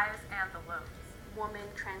the highs and the lows. Woman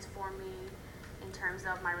transformed me in terms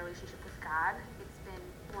of my relationship with God. It's been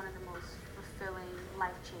one of the most fulfilling,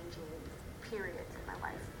 life-changing periods in my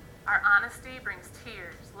life. Our honesty brings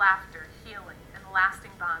tears, laughter, healing, and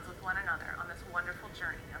lasting bonds with one another on this wonderful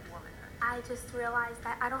journey of womanhood. I just realized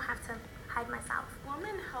that I don't have to hide myself.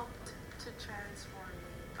 Woman helped to transform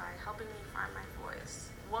me by helping me find my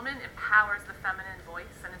voice. Woman empowers the feminine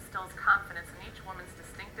voice and instills confidence in each woman's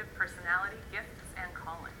distinctive personality, gifts, and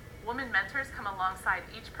calling. Woman mentors come alongside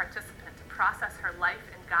each participant to process her life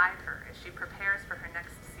and guide her as she prepares for her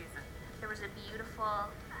next season. There was a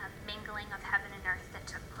beautiful mingling of heaven and earth that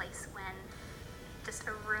took place when just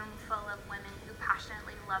a room full of women who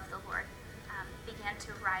passionately love the Lord began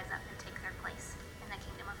to rise up and take their place in the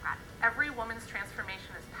kingdom of God. Every woman's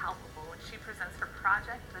transformation is palpable when she presents her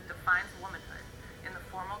project that defines womanhood in the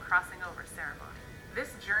formal crossing over ceremony.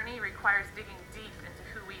 This journey requires digging deep into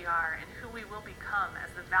who we are and who we will become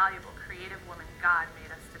as the valuable, creative woman God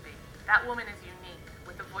made us to be. That woman is unique,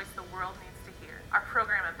 with a voice the world needs to hear. Our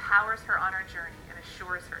program empowers her on her journey and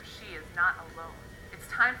assures her she is not alone. It's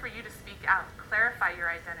time for you to speak out, clarify your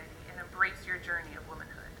identity, and embrace your journey of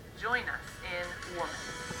womanhood. Join us in Woman.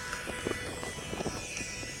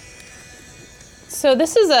 So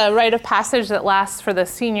this is a rite of passage that lasts for the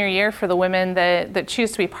senior year for the women that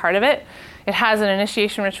choose to be part of it. It has an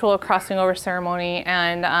initiation ritual, a crossing over ceremony,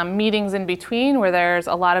 and meetings in between where there's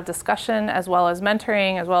a lot of discussion as well as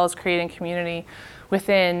mentoring, as well as creating community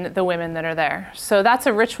within the women that are there. So that's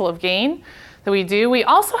a ritual of gain that we do. We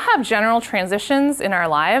also have general transitions in our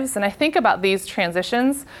lives, and I think about these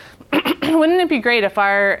transitions. Wouldn't it be great if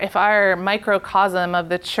our microcosm of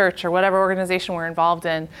the church or whatever organization we're involved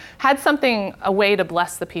in had something, a way to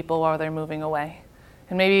bless the people while they're moving away?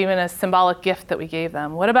 And maybe even a symbolic gift that we gave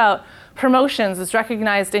them. What about promotions that's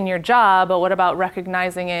recognized in your job, but what about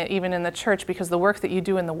recognizing it even in the church, because the work that you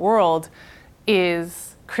do in the world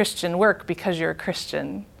is Christian work because you're a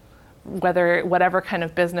Christian, whatever kind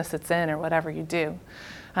of business it's in or whatever you do.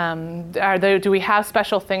 Do we have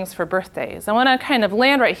special things for birthdays? I want to kind of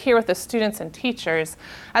land right here with the students and teachers.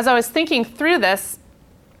 As I was thinking through this,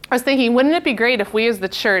 I was thinking, wouldn't it be great if we as the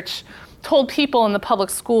church told people in the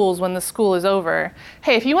public schools when the school is over,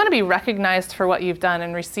 hey, if you want to be recognized for what you've done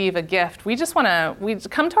and receive a gift, we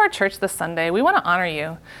come to our church this Sunday. We want to honor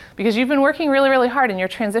you because you've been working really, really hard and you're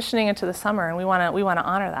transitioning into the summer, and we want to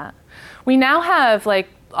honor that. We now have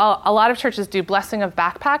a lot of churches do blessing of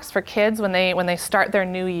backpacks for kids when they start their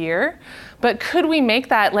new year. But could we make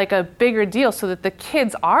that like a bigger deal so that the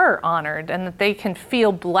kids are honored and that they can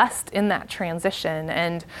feel blessed in that transition,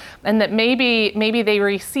 and that maybe they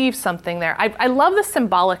receive something there? I love the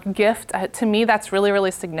symbolic gift. To me, that's really,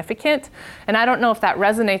 really significant. And I don't know if that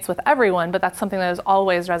resonates with everyone, but that's something that has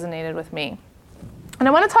always resonated with me. And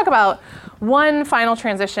I want to talk about one final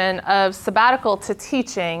transition of sabbatical to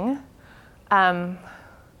teaching.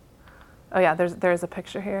 Oh yeah, there's a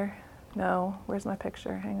picture here. No, where's my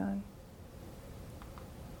picture? Hang on.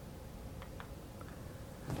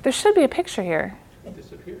 There should be a picture here. It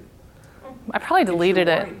disappeared. I probably deleted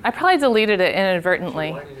it. Wine. I probably deleted it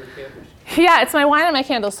inadvertently. Wine in your candles. Yeah, it's my wine and my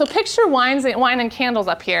candles. So picture wine and candles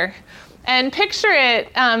up here. And picture it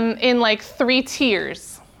in like 3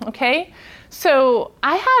 tiers, okay? So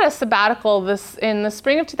I had a sabbatical in the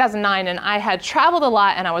spring of 2009, and I had traveled a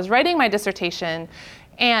lot, and I was writing my dissertation.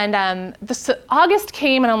 And August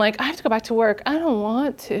came, and I'm like, I have to go back to work. I don't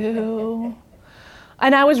want to.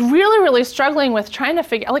 And I was really, really struggling with trying to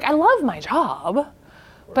figure, I love my job,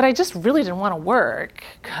 but I just really didn't want to work,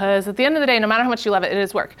 because at the end of the day, no matter how much you love it, it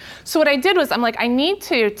is work. So what I did was, I'm like, I need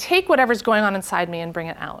to take whatever's going on inside me and bring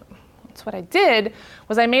it out. So what I did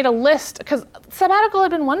was I made a list, because sabbatical had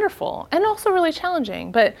been wonderful and also really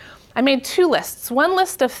challenging, but I made 2 lists. One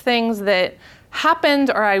list of things that happened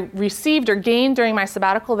or I received or gained during my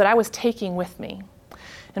sabbatical that I was taking with me.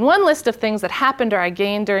 And one list of things that happened or I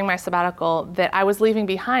gained during my sabbatical that I was leaving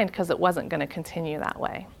behind because it wasn't going to continue that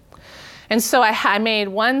way. And so I made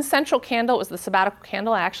one central candle. It was the sabbatical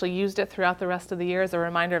candle. I actually used it throughout the rest of the year as a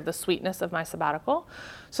reminder of the sweetness of my sabbatical.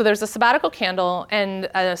 So there's a sabbatical candle and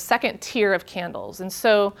a second tier of candles. And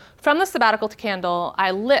so from the sabbatical candle,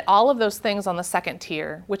 I lit all of those things on the second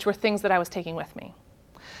tier, which were things that I was taking with me.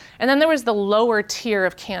 And then there was the lower tier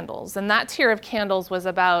of candles. And that tier of candles were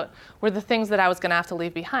the things that I was going to have to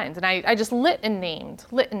leave behind. And I just lit and named.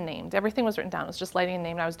 Everything was written down. It was just lighting and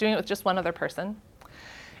named. I was doing it with just one other person.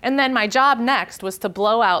 And then my job next was to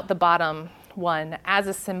blow out the bottom one as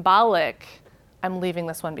a symbolic, I'm leaving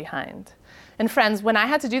this one behind. And friends, when I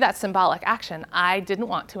had to do that symbolic action, I didn't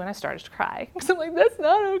want to, and I started to cry. So I'm like, that's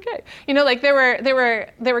not okay.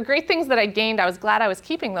 There were great things that I gained. I was glad I was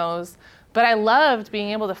keeping those. But I loved being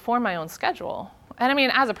able to form my own schedule. And I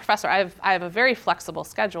mean, as a professor, I have a very flexible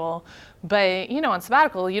schedule, but on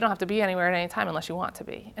sabbatical, you don't have to be anywhere at any time unless you want to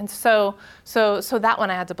be. And so that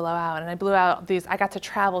one I had to blow out, and I blew out I got to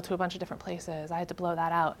travel to a bunch of different places. I had to blow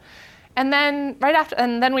that out. And then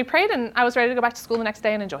then we prayed, and I was ready to go back to school the next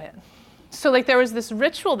day and enjoy it. So there was this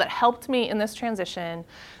ritual that helped me in this transition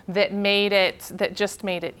that just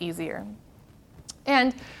made it easier.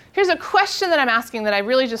 And here's a question that I'm asking that I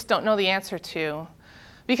really just don't know the answer to,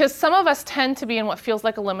 because some of us tend to be in what feels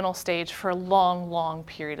like a liminal stage for a long, long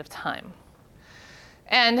period of time.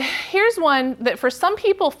 And here's one that for some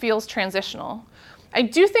people feels transitional. I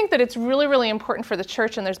do think that it's really, really important for the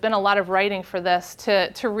church, and there's been a lot of writing for this,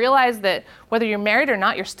 to realize that whether you're married or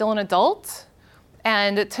not, you're still an adult,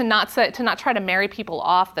 and to not try to marry people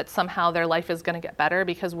off that somehow their life is going to get better,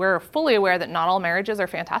 because we're fully aware that not all marriages are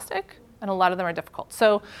fantastic. And a lot of them are difficult.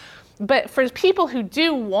 But for people who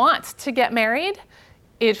do want to get married,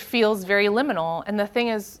 it feels very liminal. And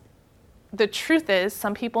the truth is,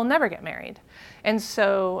 some people never get married. And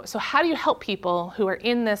so how do you help people who are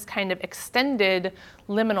in this kind of extended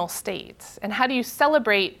liminal state? And how do you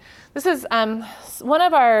celebrate? This is one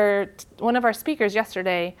of our speakers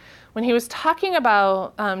yesterday, when he was talking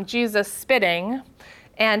about Jesus spitting,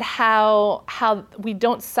 and how we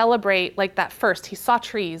don't celebrate like that first. He saw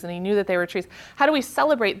trees and he knew that they were trees. How do we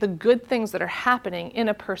celebrate the good things that are happening in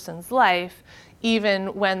a person's life,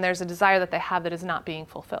 even when there's a desire that they have that is not being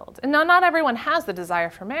fulfilled? And now, not everyone has the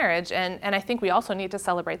desire for marriage, and I think we also need to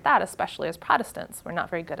celebrate that, especially as Protestants. We're not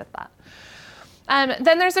very good at that.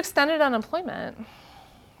 Then there's extended unemployment.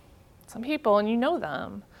 Some people, and you know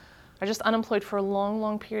them, are just unemployed for a long,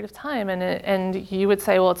 long period of time. And you would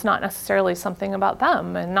say, well, it's not necessarily something about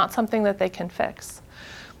them and not something that they can fix.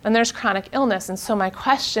 And there's chronic illness. And so my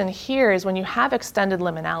question here is, when you have extended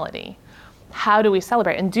liminality, how do we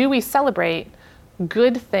celebrate? And do we celebrate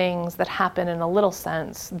good things that happen in a little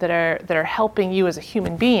sense that are helping you as a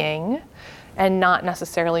human being and not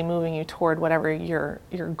necessarily moving you toward whatever your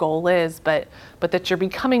goal is, but that you're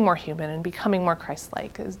becoming more human and becoming more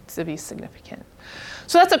Christ-like is to be significant.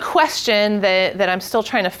 So that's a question that I'm still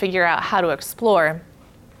trying to figure out how to explore.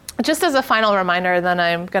 Just as a final reminder, then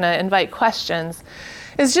I'm going to invite questions,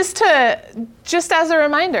 is just as a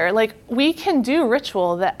reminder, we can do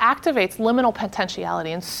ritual that activates liminal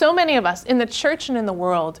potentiality. And so many of us in the church and in the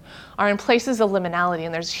world are in places of liminality,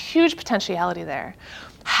 and there's huge potentiality there.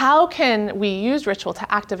 How can we use ritual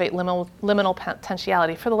to activate liminal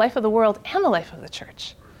potentiality for the life of the world and the life of the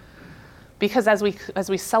church? Because as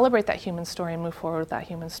we celebrate that human story and move forward with that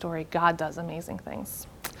human story, God does amazing things.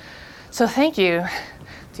 So thank you.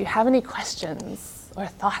 Do you have any questions or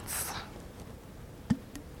thoughts?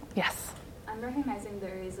 Yes. I'm recognizing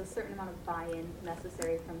there is a certain amount of buy-in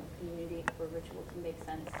necessary from the community for ritual to make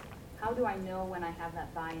sense. How do I know when I have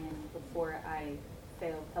that buy-in before I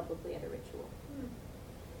fail publicly at a ritual?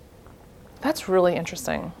 That's really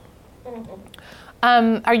interesting.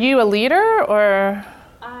 Are you a leader or?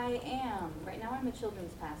 I am. Right now I'm a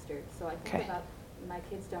children's pastor, so I think about my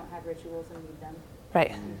kids don't have rituals and need them.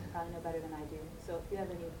 Right. You probably know better than I do. So if you have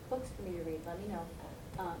any books for me to read, let me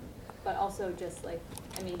know. But also just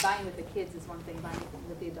buying with the kids is one thing, buying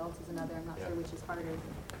with the adults is another. I'm not sure which is harder.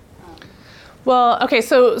 Well, okay,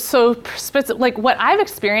 so what I've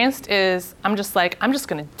experienced is I'm just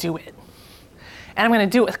going to do it. And I'm going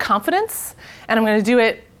to do it with confidence, and I'm going to do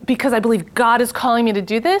it because I believe God is calling me to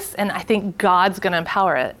do this, and I think God's going to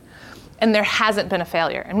empower it. And there hasn't been a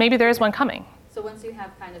failure, and maybe there is one coming. So once you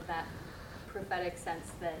have kind of that prophetic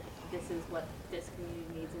sense that this is what this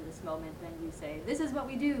community needs in this moment, then you say, this is what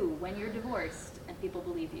we do when you're divorced, and people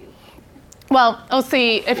believe you. Well, so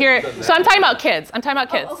I'm talking about kids.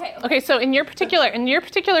 Oh, okay. Okay, so in your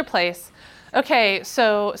particular place, okay,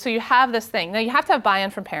 so you have this thing. Now you have to have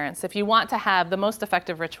buy-in from parents. If you want to have the most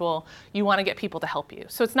effective ritual, you want to get people to help you.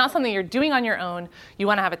 So it's not something you're doing on your own. You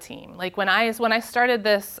want to have a team. Like when I started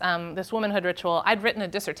this this womanhood ritual, I'd written a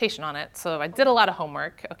dissertation on it. So I did a lot of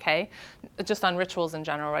homework, okay, just on rituals in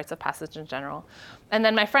general, rites of passage in general. And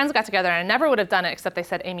then my friends got together, and I never would have done it except they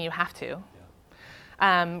said, Amy, you have to,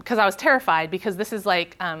 because I was terrified because this is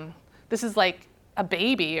like a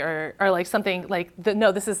baby or like something like,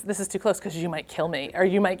 no, this is too close because you might kill me or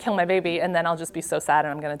you might kill my baby and then I'll just be so sad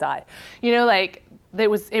and I'm going to die. You know, like it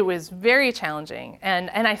was very challenging. And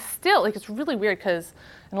I still, like, it's really weird because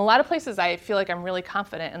in a lot of places I feel like I'm really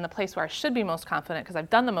confident. In the place where I should be most confident because I've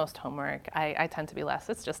done the most homework, I tend to be less.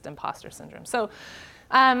 It's just imposter syndrome. So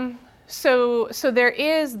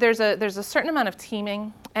there's a certain amount of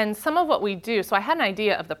teaming, and some of what we do. So I had an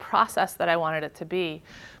idea of the process that I wanted it to be,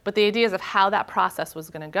 but the ideas of how that process was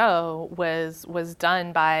going to go was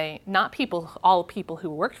done by not all people who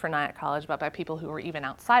worked for Nyack College, but by people who were even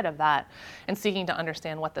outside of that, and seeking to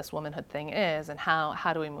understand what this womanhood thing is and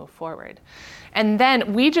how do we move forward. And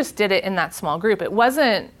then we just did it in that small group. It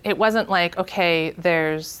wasn't like, okay,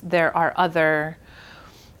 there are other.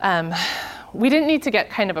 We didn't need to get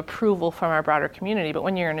kind of approval from our broader community, but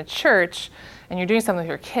when you're in a church and you're doing something with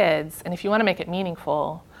your kids, and if you want to make it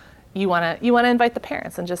meaningful, you want to invite the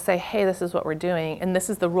parents and just say, hey, this is what we're doing, and this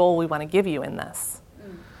is the role we want to give you in this.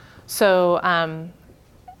 So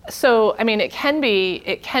I mean, it can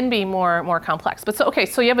be more complex. But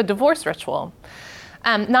so you have a divorce ritual.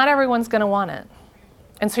 Not everyone's going to want it,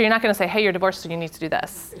 and so you're not going to say, hey, you're divorced, so you need to do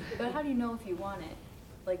this. But how do you know if you want it?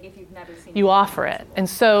 Like if you've never seen it? You offer it. And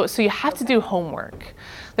so you have to do homework.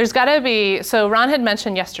 There's got to be, so Ron had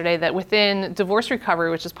mentioned yesterday that within divorce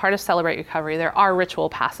recovery, which is part of Celebrate Recovery, there are ritual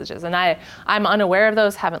passages. And I'm unaware of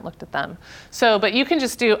those, haven't looked at them. So, but you can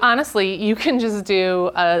just do, honestly, you can just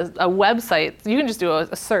do a website, you can just do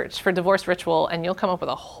a search for divorce ritual, and you'll come up with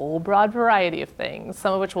a whole broad variety of things,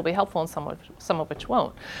 some of which will be helpful and some of which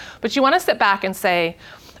won't. But you want to sit back and say,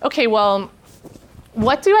 okay, well,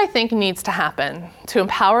 what do I think needs to happen to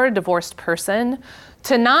empower a divorced person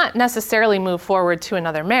to not necessarily move forward to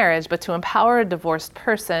another marriage, but to empower a divorced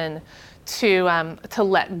person to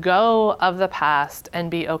let go of the past and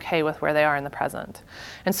be okay with where they are in the present?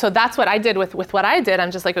 And so that's what I did with what I did. I'm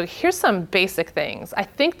just like, okay, here's some basic things. I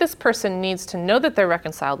think this person needs to know that they're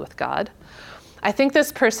reconciled with God. I think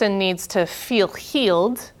this person needs to feel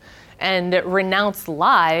healed and renounce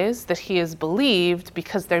lies that he has believed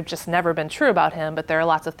because they've just never been true about him, but there are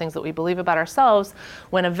lots of things that we believe about ourselves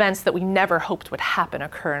when events that we never hoped would happen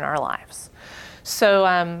occur in our lives. So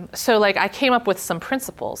like I came up with some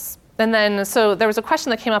principles. And then, so there was a question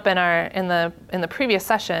that came up in the previous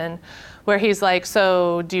session where he's like,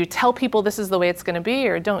 so do you tell people this is the way it's gonna be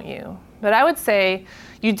or don't you? But I would say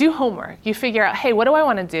you do homework. You figure out, hey, what do I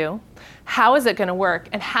wanna do? How is it going to work?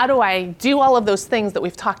 And how do I do all of those things that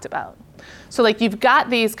we've talked about? So like you've got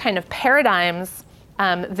these kind of paradigms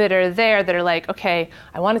that are there that are like, okay,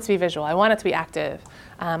 I want it to be visual. I want it to be active.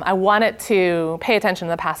 I want it to pay attention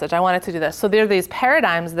to the passage. I want it to do this. So there are these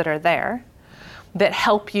paradigms that are there that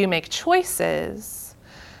help you make choices.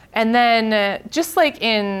 And then just like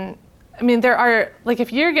there are, like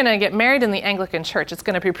if you're going to get married in the Anglican Church, it's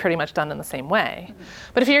going to be pretty much done in the same way. Mm-hmm.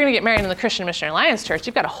 But if you're going to get married in the Christian Missionary Alliance Church,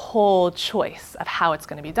 you've got a whole choice of how it's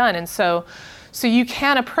going to be done. And so you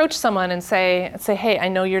can approach someone and say, hey, I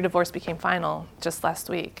know your divorce became final just last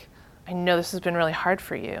week. I know this has been really hard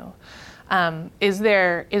for you. Is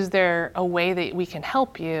there a way that we can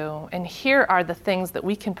help you? And here are the things that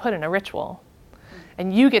we can put in a ritual.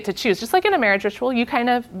 And you get to choose. Just like in a marriage ritual, you kind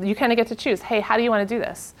of get to choose. Hey, how do you want to do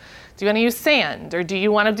this? Do you want to use sand, or do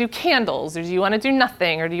you want to do candles, or do you want to do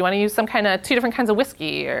nothing, or do you want to use some kind of 2 different kinds of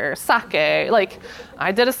whiskey or sake? Like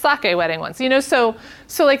I did a sake wedding once, So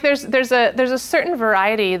like there's a certain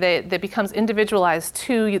variety that becomes individualized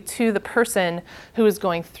to the person who is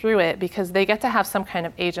going through it, because they get to have some kind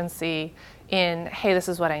of agency in, hey, this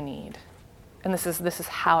is what I need, and this is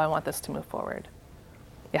how I want this to move forward.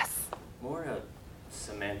 Yes. More a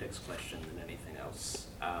semantics question than anything else.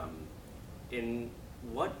 In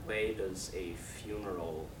what way does a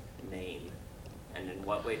funeral name, and in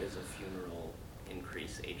what way does a funeral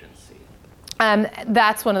increase agency?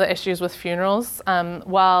 That's one of the issues with funerals.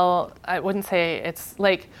 While I wouldn't say it's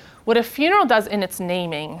like, what a funeral does in its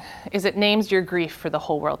naming is it names your grief for the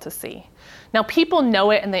whole world to see. Now, people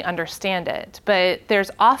know it and they understand it, but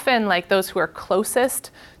there's often like those who are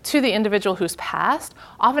closest to the individual who's passed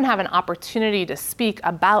often have an opportunity to speak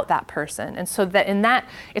about that person. And so that in that,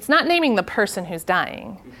 it's not naming the person who's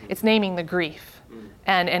dying, it's naming the grief.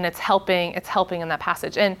 and it's helping in that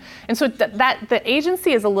passage. And so that the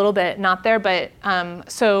agency is a little bit not there, but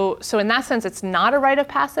so in that sense, it's not a rite of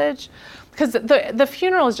passage, because the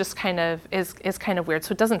funeral is just kind of weird,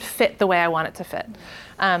 so it doesn't fit the way I want it to fit.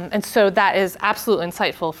 And so that is absolutely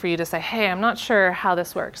insightful for you to say, hey, I'm not sure how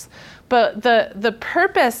this works. But the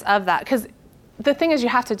purpose of that, because the thing is, you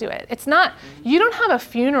have to do it. It's not, you don't have a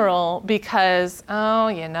funeral because,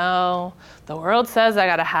 the world says I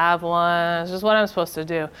gotta have one, it's just what I'm supposed to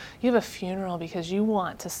do. You have a funeral because you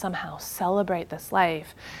want to somehow celebrate this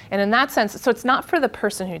life. And in that sense, so it's not for the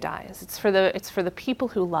person who dies, it's for the people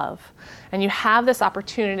who love. And you have this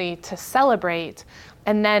opportunity to celebrate.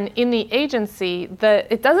 And then in the agency,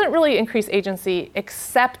 it doesn't really increase agency,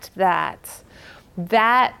 except that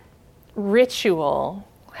ritual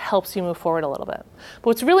helps you move forward a little bit. But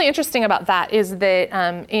what's really interesting about that is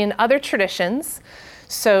that in other traditions,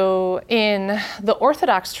 so in the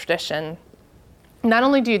Orthodox tradition, not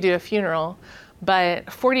only do you do a funeral,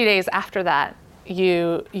 but 40 days after that,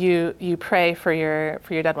 you pray for your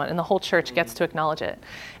dead one, and the whole church gets to acknowledge it.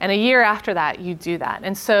 And a year after that, you do that.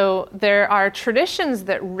 And so there are traditions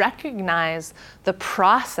that recognize the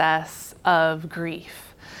process of grief.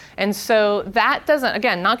 And so that doesn't,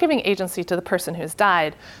 again, not giving agency to the person who's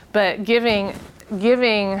died, but giving,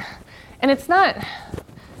 and it's not,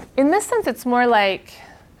 in this sense, it's more like,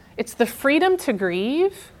 it's the freedom to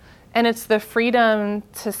grieve, and it's the freedom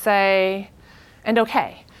to say, and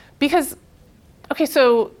okay. Because, okay,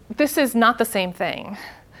 so this is not the same thing.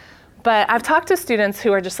 But I've talked to students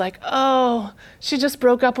who are just like, oh, she just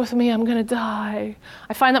broke up with me, I'm gonna die.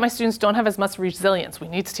 I find that my students don't have as much resilience. We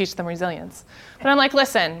need to teach them resilience. But I'm like,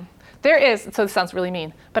 listen, there is, so this sounds really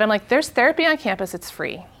mean, but I'm like, there's therapy on campus, it's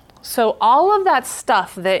free. So all of that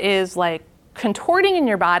stuff that is like contorting in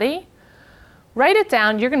your body, write it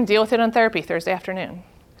down, you're gonna deal with it on therapy Thursday afternoon.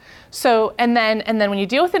 So, and then when you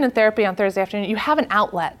deal with it in therapy on Thursday afternoon, you have an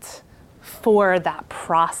outlet for that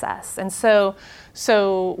process. And so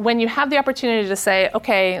when you have the opportunity to say,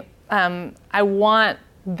 okay, I want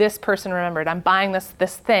this person remembered, I'm buying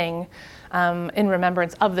this thing in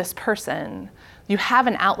remembrance of this person, you have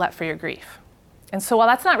an outlet for your grief. And so while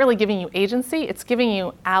that's not really giving you agency, it's giving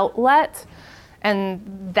you outlet,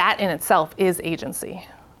 and that in itself is agency.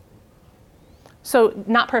 So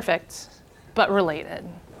not perfect, but related,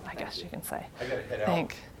 I guess you can say. I gotta head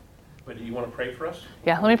out. But do you want to pray for us?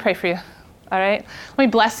 Yeah, let me pray for you. All right? Let me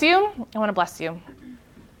bless you. I want to bless you.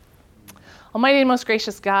 Almighty and most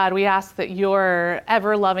gracious God, we ask that your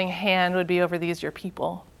ever-loving hand would be over these, your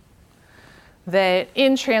people. That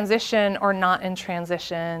in transition or not in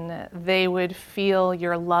transition, they would feel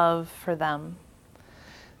your love for them.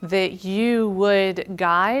 That you would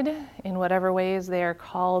guide in whatever ways they are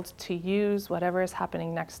called to use whatever is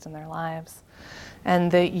happening next in their lives.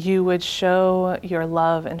 And that you would show your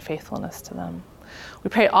love and faithfulness to them.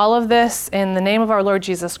 We pray all of this in the name of our Lord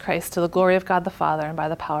Jesus Christ, to the glory of God the Father and by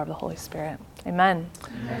the power of the Holy Spirit. Amen.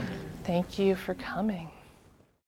 Amen. Thank you for coming.